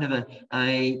kind of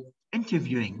a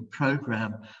interviewing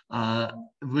program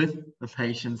with the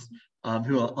patients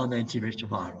who are on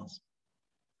antiretrovirals.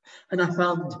 And I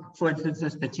found, for instance,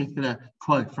 this particular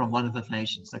quote from one of the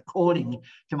patients: according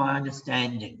to my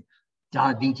understanding,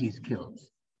 diabetes kills,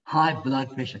 high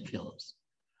blood pressure kills.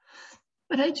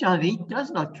 But HIV does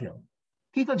not kill.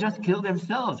 People just kill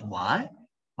themselves. Why?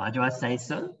 Why do I say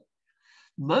so?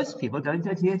 Most people don't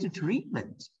adhere to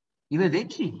treatment. You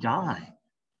eventually die.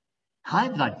 High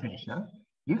blood pressure,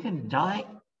 you can die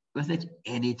with it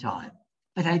anytime.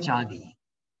 But HIV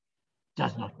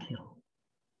does not kill.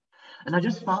 And I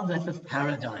just found that this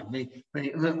paradigm,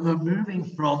 we're moving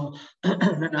from the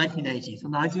 1980s, the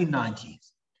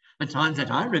 1990s, the times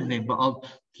that I remember of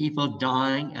people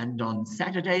dying, and on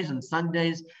Saturdays and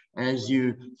Sundays, as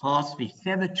you pass the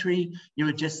cemetery, you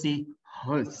would just see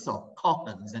hosts of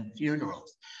coffins and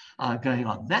funerals going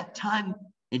on. That time,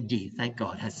 indeed, thank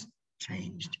God, has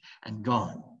changed and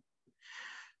gone.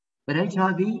 But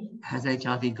HIV, has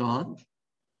HIV gone?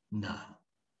 No.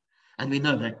 And we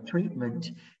know that treatment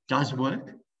does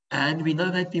work, and we know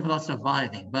that people are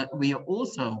surviving, but we are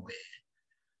also aware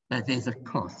that there's a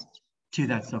cost to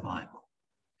that survival.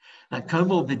 That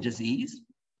comorbid disease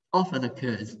often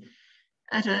occurs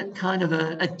at a kind of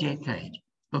a decade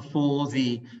before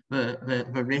the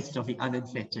rest of the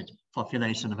uninfected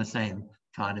population of the same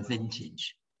kind of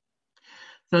vintage.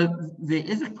 So there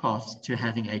is a cost to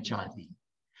having HIV.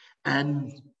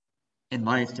 And in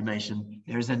my estimation,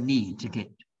 there is a need to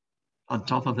get on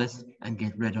top of this and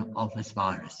get rid of this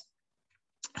virus.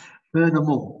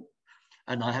 Furthermore,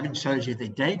 and I haven't showed you the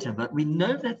data, but we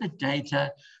know that the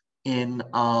data in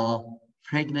our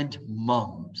pregnant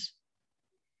moms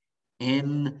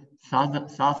in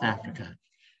South Africa,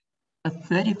 a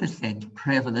 30%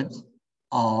 prevalence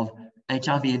of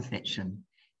HIV infection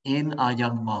in our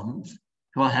young moms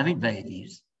who are having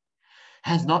babies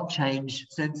has not changed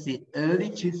since the early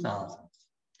 2000s.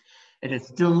 It is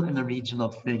still in the region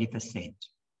of 30%.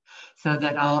 So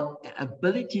that our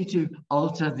ability to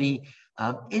alter the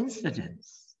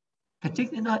incidence,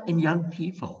 particularly not in young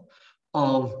people,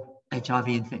 of HIV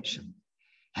infection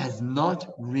has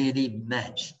not really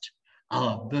matched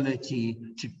our ability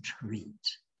to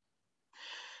treat.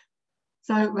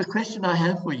 So the question I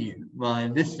have for you, my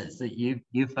listeners, that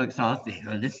you folks out there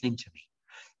who are listening to me,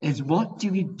 is what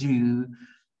do we do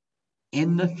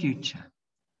in the future,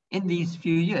 in these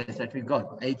few years that we've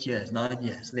got, 8 years, 9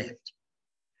 years left,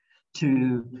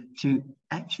 to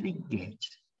actually get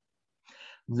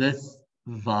this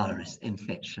virus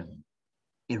infection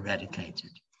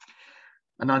eradicated?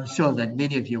 And I'm sure that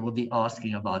many of you will be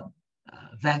asking about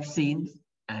vaccines.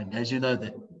 And as you know,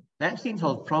 that vaccines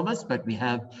hold promise, but we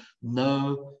have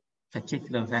no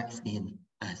particular vaccine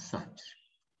as such.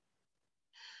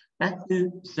 Back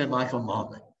to Sir Michael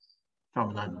Marmot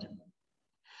from London.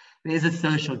 There's a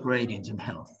social gradient in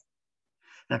health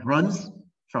that runs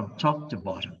from top to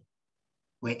bottom,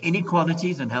 where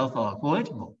inequalities in health are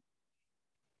avoidable,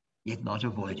 yet not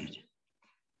avoided,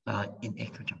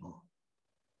 inequitable.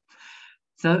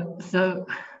 So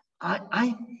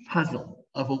I puzzle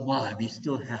over why we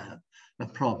still have the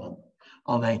problem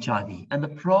of HIV. And the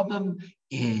problem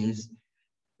is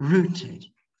rooted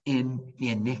in the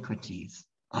inequities,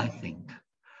 I think,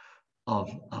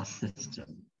 of our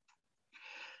system.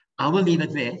 I will leave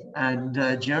it there.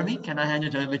 And Jeremy, can I hand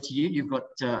it over to you? You've got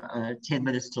 10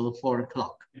 minutes till 4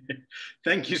 o'clock.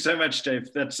 Thank you so much,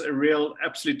 Dave. That's a real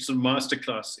absolute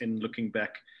masterclass in looking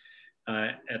back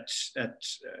at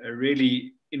a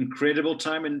really incredible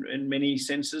time in many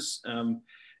senses,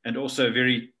 and also a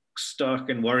very stark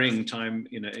and worrying time,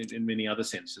 in many other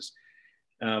senses.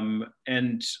 And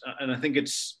I think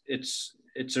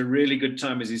it's a really good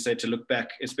time, as you say, to look back,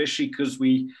 especially because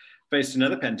we faced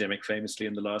another pandemic famously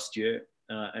in the last year,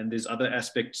 and there's other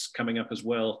aspects coming up as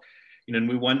well. And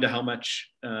we wonder how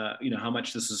much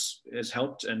this has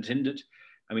helped and hindered.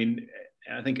 I mean,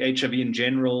 I think HIV in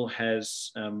general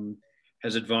has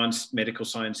advanced medical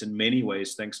science in many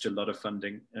ways, thanks to a lot of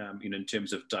funding, in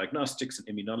terms of diagnostics and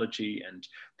immunology and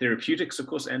therapeutics, of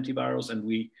course, antivirals. And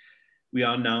we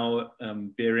are now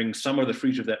bearing some of the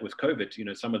fruit of that with COVID.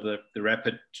 Some of the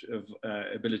rapid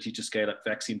ability to scale up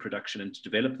vaccine production and to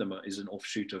develop them is an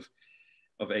offshoot of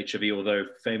HIV, although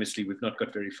famously we've not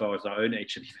got very far with our own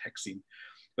HIV vaccine.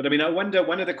 But I mean, I wonder,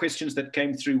 one of the questions that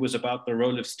came through was about the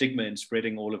role of stigma in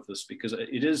spreading all of this, because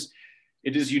it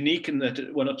is unique in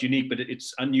that, well, not unique, but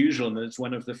it's unusual in that it's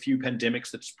one of the few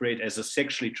pandemics that spread as a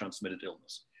sexually transmitted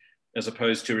illness, as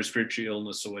opposed to a respiratory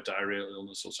illness or a diarrheal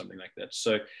illness or something like that.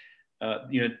 So,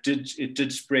 it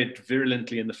did spread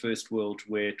virulently in the first world,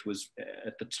 where it was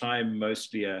at the time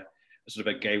mostly a sort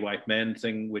of a gay white man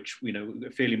thing, which,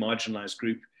 a fairly marginalized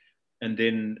group. And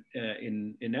then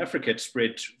in Africa, it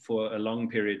spread for a long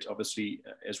period, obviously,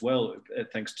 as well,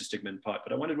 thanks to stigma in part.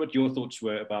 But I wondered what your thoughts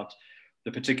were about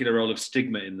the particular role of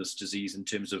stigma in this disease in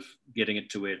terms of getting it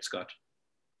to where it's got.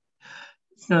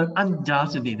 So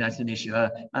undoubtedly, that's an issue.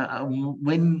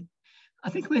 When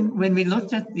we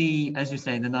looked at as you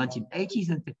say, in the 1980s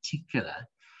in particular,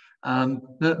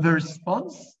 the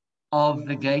response of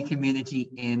the gay community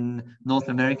in North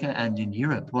America and in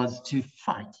Europe was to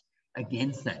fight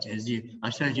against that. I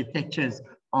showed you pictures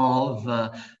of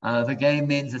the Gay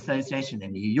Men's Association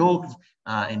in New York,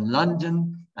 in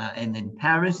London, and in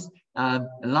Paris,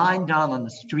 lying down on the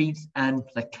streets and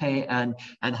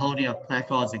holding up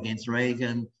placards against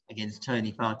Reagan, against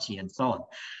Tony Fauci, and so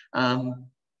on.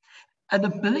 An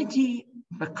ability,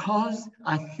 because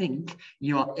I think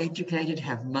you are educated,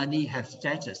 have money, have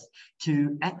status,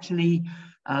 to actually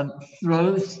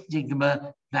throw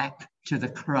stigma back to the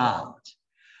crowd.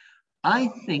 I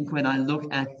think when I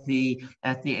look at the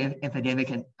epidemic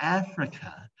in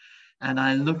Africa, and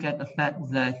I look at the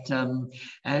fact that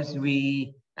as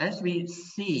we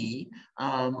see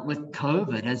with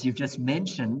COVID, as you've just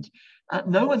mentioned,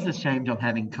 no one's ashamed of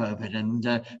having COVID, and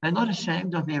they're not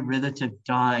ashamed of their relative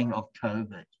dying of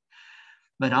COVID.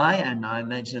 But I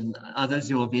imagine others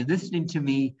who will be listening to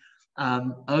me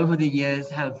over the years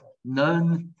have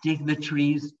known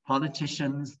dignitaries,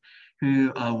 politicians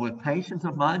who were patients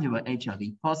of mine, who were HIV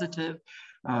positive,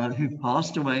 who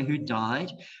passed away, who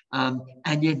died,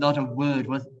 and yet not a word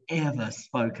was ever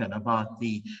spoken about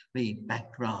the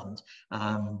background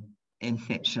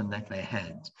infection that they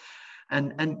had.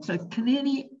 And so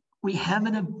clearly we have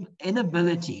an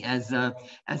inability, as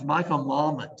Michael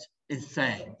Marmot is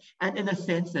saying, and in a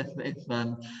sense,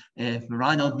 if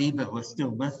Reinhold Niebuhr was still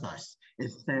with us,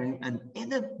 is saying an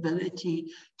inability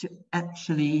to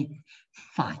actually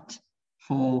fight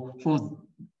for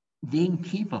being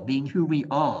people, being who we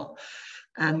are.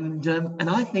 And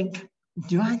I think,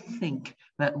 do I think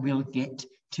that we'll get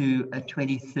to a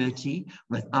 2030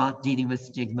 without dealing with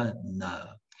stigma? No.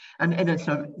 And it's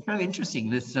so interesting,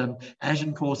 this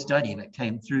Asian core study that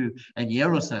came through a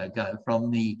year or so ago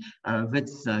from the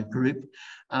WITS group,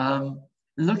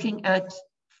 looking at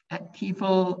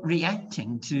people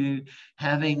reacting to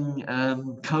having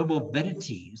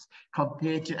comorbidities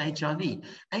compared to HIV.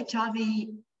 HIV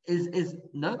is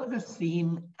no longer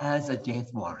seen as a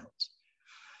death warrant.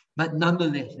 But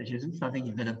nonetheless, it isn't something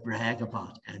you're going to brag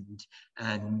about and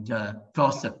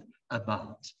gossip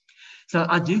about. So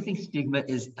I do think stigma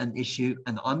is an issue,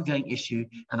 an ongoing issue,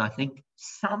 and I think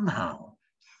somehow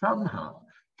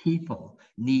people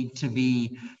need to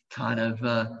be kind of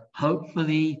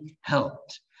hopefully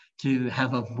helped to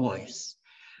have a voice.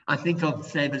 I think of,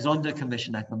 say, the Zondo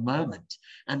Commission at the moment,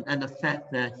 and the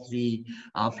fact that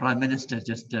our Prime Minister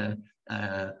just a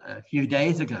few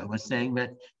days ago was saying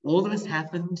that all of this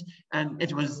happened and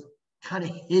it was kind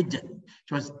of hidden.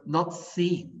 It was not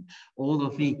seen, all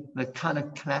of the kind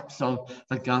of collapse of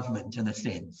the government in a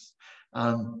sense.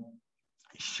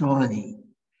 Surely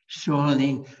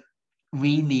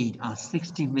we need our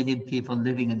 60 million people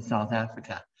living in South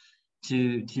Africa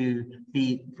to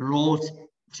be brought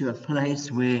to a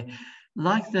place where,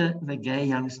 like the gay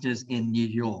youngsters in New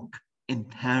York, in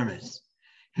Paris,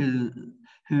 who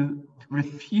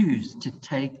refused to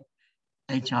take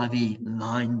HIV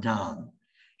lying down.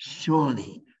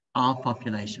 Surely our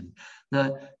population,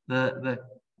 the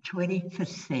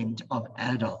 20% of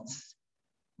adults,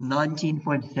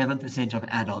 19.7% of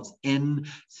adults in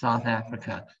South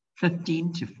Africa,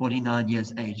 15 to 49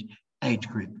 years age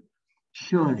group,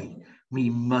 surely we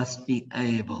must be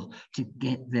able to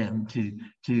get them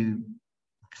to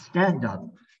stand up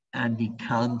and be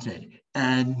counted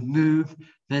and move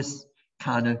this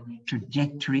kind of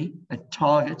trajectory, a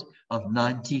target of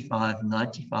 95 by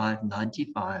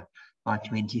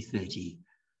 2030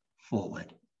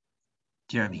 forward.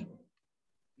 Jeremy.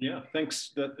 Yeah,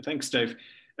 thanks, Dave.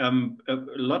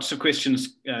 Lots of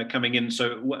questions coming in.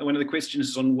 So one of the questions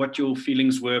is on what your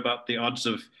feelings were about the odds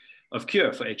of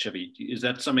cure for HIV. Is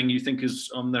that something you think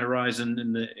is on the horizon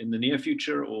in the near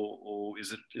future, or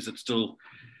is it still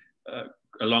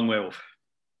a long way off?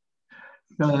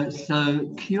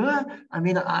 So cure, I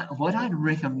mean, what I'd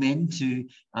recommend to,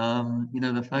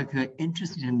 the folk who are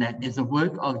interested in that is the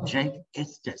work of Jake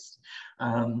Estes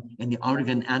in the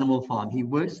Oregon Animal Farm. He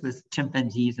works with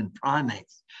chimpanzees and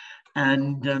primates.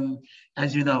 And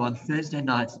as you know, on Thursday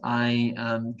nights, I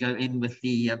go in with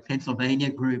the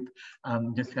Pennsylvania group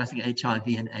discussing HIV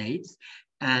and AIDS.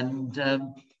 And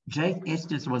Jake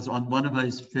Estes was on one of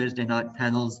those Thursday night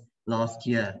panels last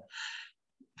year.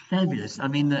 Fabulous. I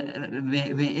mean,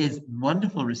 there is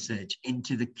wonderful research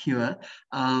into the cure,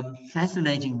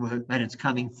 fascinating work that is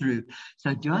coming through.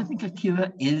 So do I think a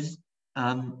cure is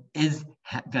going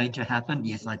to happen?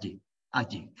 Yes, I do.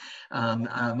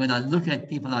 When I look at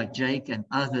people like Jake and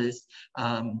others,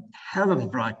 hell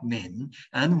of bright men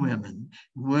and women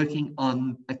working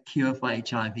on a cure for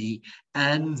HIV,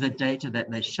 and the data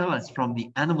that they show us from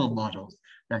the animal models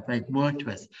that they've worked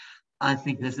with, I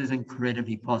think this is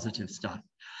incredibly positive stuff.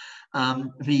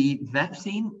 The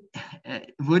vaccine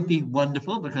would be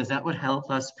wonderful because that would help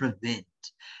us prevent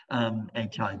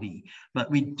HIV,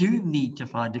 but we do need to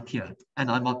find a cure,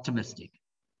 and I'm optimistic.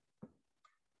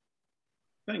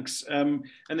 Thanks. And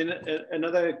then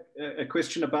another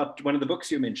question about one of the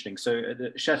books you're mentioning. So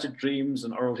the Shattered Dreams,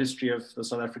 an oral history of the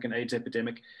South African AIDS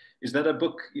epidemic. Is that a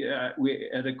book,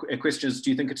 a question is,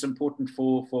 do you think it's important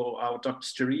for our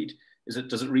doctors to read?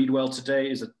 Does it read well today?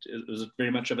 Is it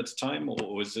very much of its time,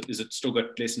 or is it still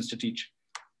got lessons to teach?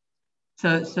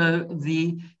 So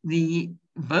the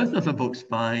both of the books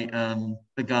by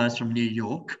the guys from New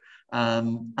York,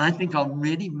 I think are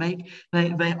really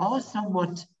they are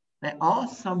somewhat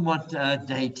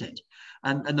dated.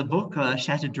 And the book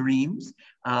Shattered Dreams,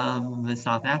 the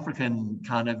South African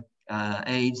kind of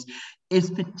AIDS,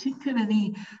 is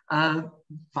particularly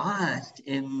biased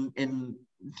in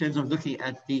terms of looking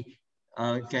at the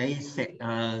gay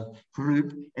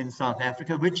group in South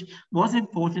Africa, which was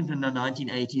important in the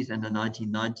 1980s and the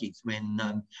 1990s when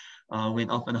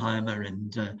Oppenheimer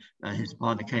and his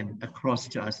partner came across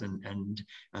to us and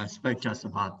spoke to us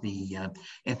about the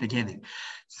epidemic.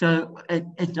 So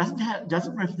it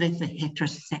doesn't reflect the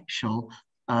heterosexual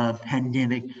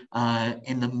pandemic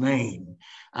in the main.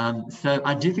 So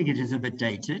I do think it is a bit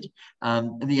dated.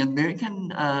 The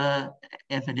American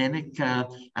epidemic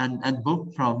and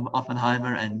book from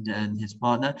Oppenheimer and his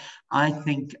partner, I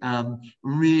think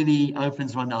really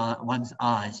opens one's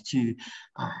eyes to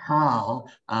how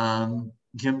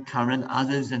Jim Curran,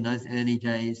 others in those early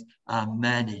days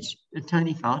managed,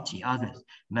 Tony Fauci, others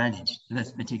managed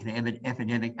this particular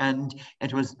epidemic, and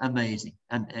it was amazing.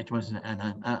 And it was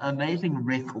an amazing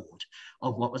record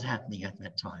of what was happening at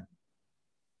that time.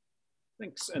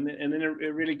 Thanks. And then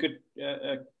a really good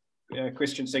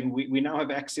question saying, we now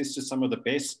have access to some of the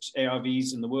best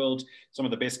ARVs in the world, some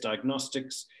of the best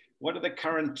diagnostics. What are the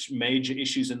current major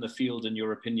issues in the field, in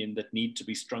your opinion, that need to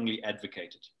be strongly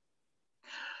advocated?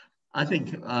 I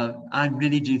think, I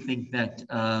really do think that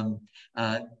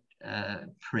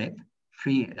PrEP,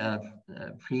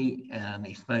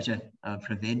 pre-exposure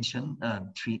prevention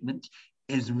treatment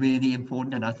is really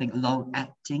important. And I think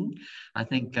long-acting, I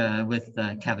think with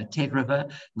cabotegravir,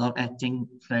 long-acting,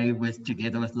 say,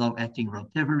 together with long-acting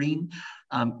rilpivirine,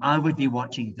 I would be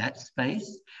watching that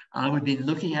space. I would be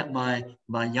looking at my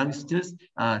youngsters,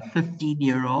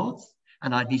 15-year-olds,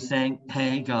 and I'd be saying,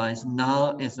 hey guys,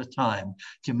 now is the time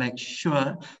to make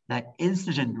sure that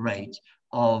incident rate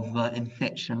of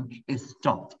infection is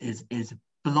stopped, is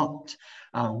blocked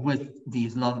with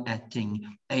these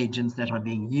long-acting agents that are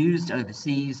being used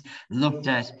overseas, looked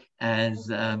at as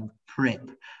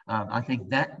PrEP. I think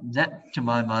that to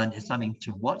my mind is something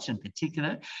to watch in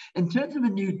particular. In terms of the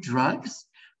new drugs,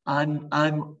 I'm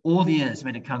all ears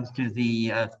when it comes to the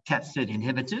capsid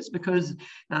inhibitors, because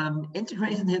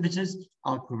integrase inhibitors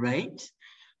are great,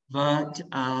 but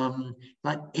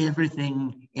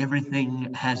everything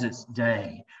has its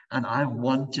day, and I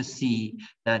want to see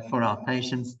that for our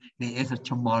patients there is a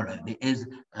tomorrow, there is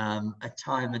a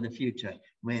time in the future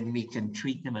when we can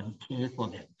treat them and care for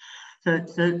them.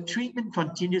 So treatment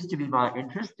continues to be my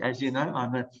interest. As you know,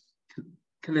 I'm a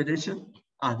clinician.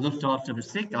 I've looked after the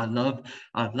sick. I've loved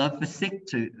the sick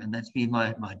too, and that's been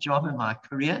my job and my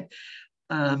career.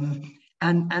 And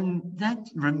that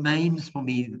remains for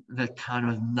me the kind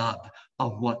of nub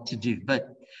of what to do.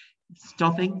 But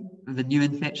stopping the new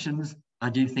infections, I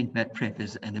do think that PrEP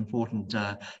is an important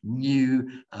new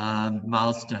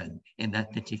milestone in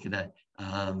that particular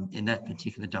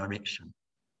direction.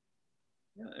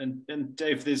 Yeah, and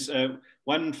Dave, there's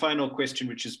one final question,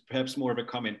 which is perhaps more of a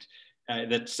comment.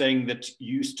 That's saying that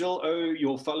you still owe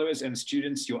your followers and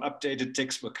students your updated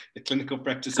textbook, the clinical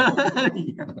practice.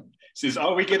 Yeah. Says,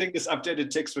 are we getting this updated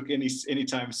textbook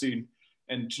anytime soon?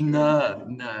 And no.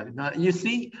 You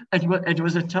see, it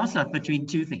was a toss-up between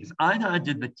two things. Either I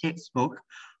did the textbook,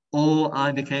 or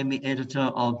I became the editor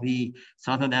of the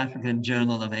Southern African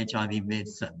Journal of HIV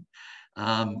Medicine.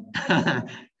 And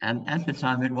at the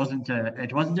time, it wasn't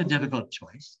a difficult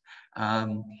choice,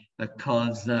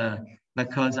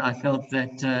 because I felt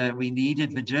that we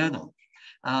needed the journal.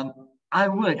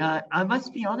 I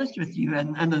must be honest with you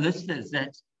and the listeners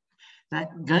that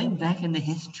going back in the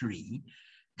history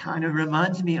kind of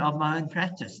reminds me of my own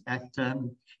practice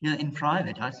in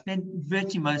private. I spent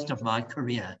virtually most of my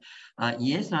career.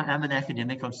 Yes, I am an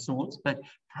academic of sorts, but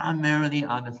primarily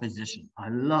I'm a physician. I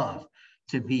love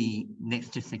to be next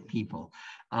to sick people.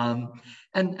 And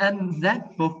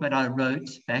that book that I wrote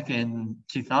back in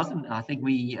 2000, I think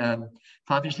we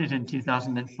published it in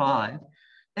 2005,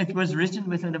 it was written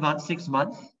within about 6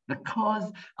 months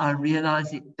because I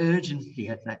realized the urgency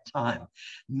at that time.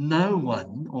 No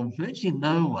one, or virtually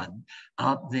no one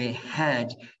out there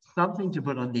had something to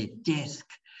put on their desk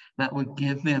that would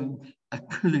give them a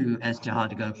clue as to how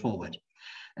to go forward.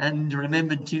 And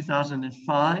remember, in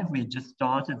 2005, we had just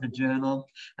started the journal,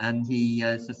 and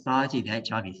the society, the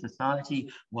HIV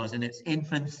Society, was in its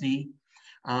infancy.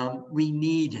 We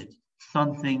needed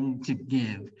something to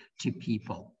give to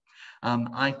people.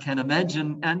 I can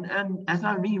imagine, and as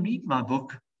I reread my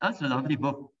book, that's a lovely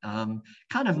book,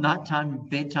 kind of nighttime,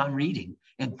 bedtime reading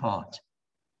in part.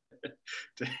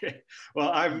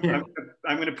 Well, I'm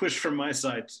going to push from my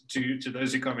side to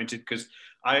those who commented, because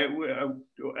I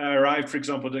arrived, for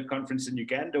example, at a conference in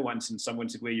Uganda once, and someone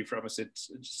said, "Where are you from?" I said,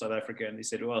 "South Africa," and they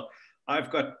said, "Well,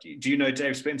 do you know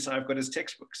Dave Spencer? I've got his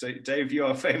textbook." So, Dave, you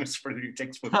are famous for your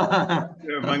textbook,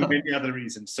 among many other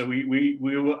reasons. So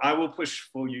I will push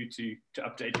for you to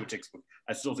update your textbook.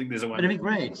 I still think there's a one. It'd be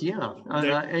great, yeah.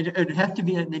 It'd have to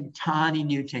be an entirely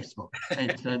new textbook.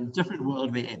 It's a different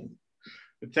world we're in.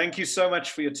 Thank you so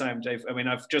much for your time, Dave. I mean,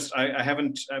 I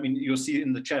haven't, you'll see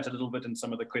in the chat a little bit in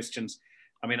some of the questions.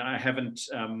 I mean, I haven't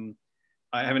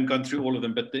I haven't gone through all of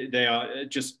them, but they are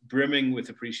just brimming with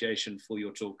appreciation for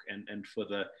your talk and for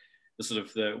the sort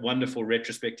of the wonderful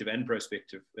retrospective and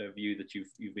prospective view that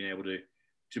you've been able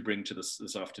to bring to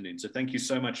this afternoon. So thank you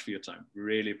so much for your time.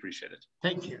 Really appreciate it.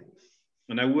 Thank you.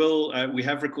 And I will, we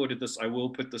have recorded this. I will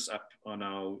put this up on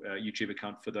our YouTube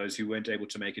account for those who weren't able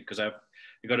to make it, because I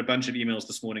got a bunch of emails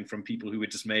this morning from people who were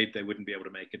dismayed they wouldn't be able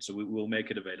to make it. So we will make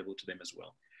it available to them as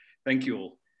well. Thank you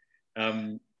all.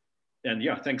 And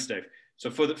yeah, thanks, Dave. So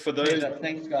for those,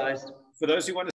 thanks, guys. For those who want to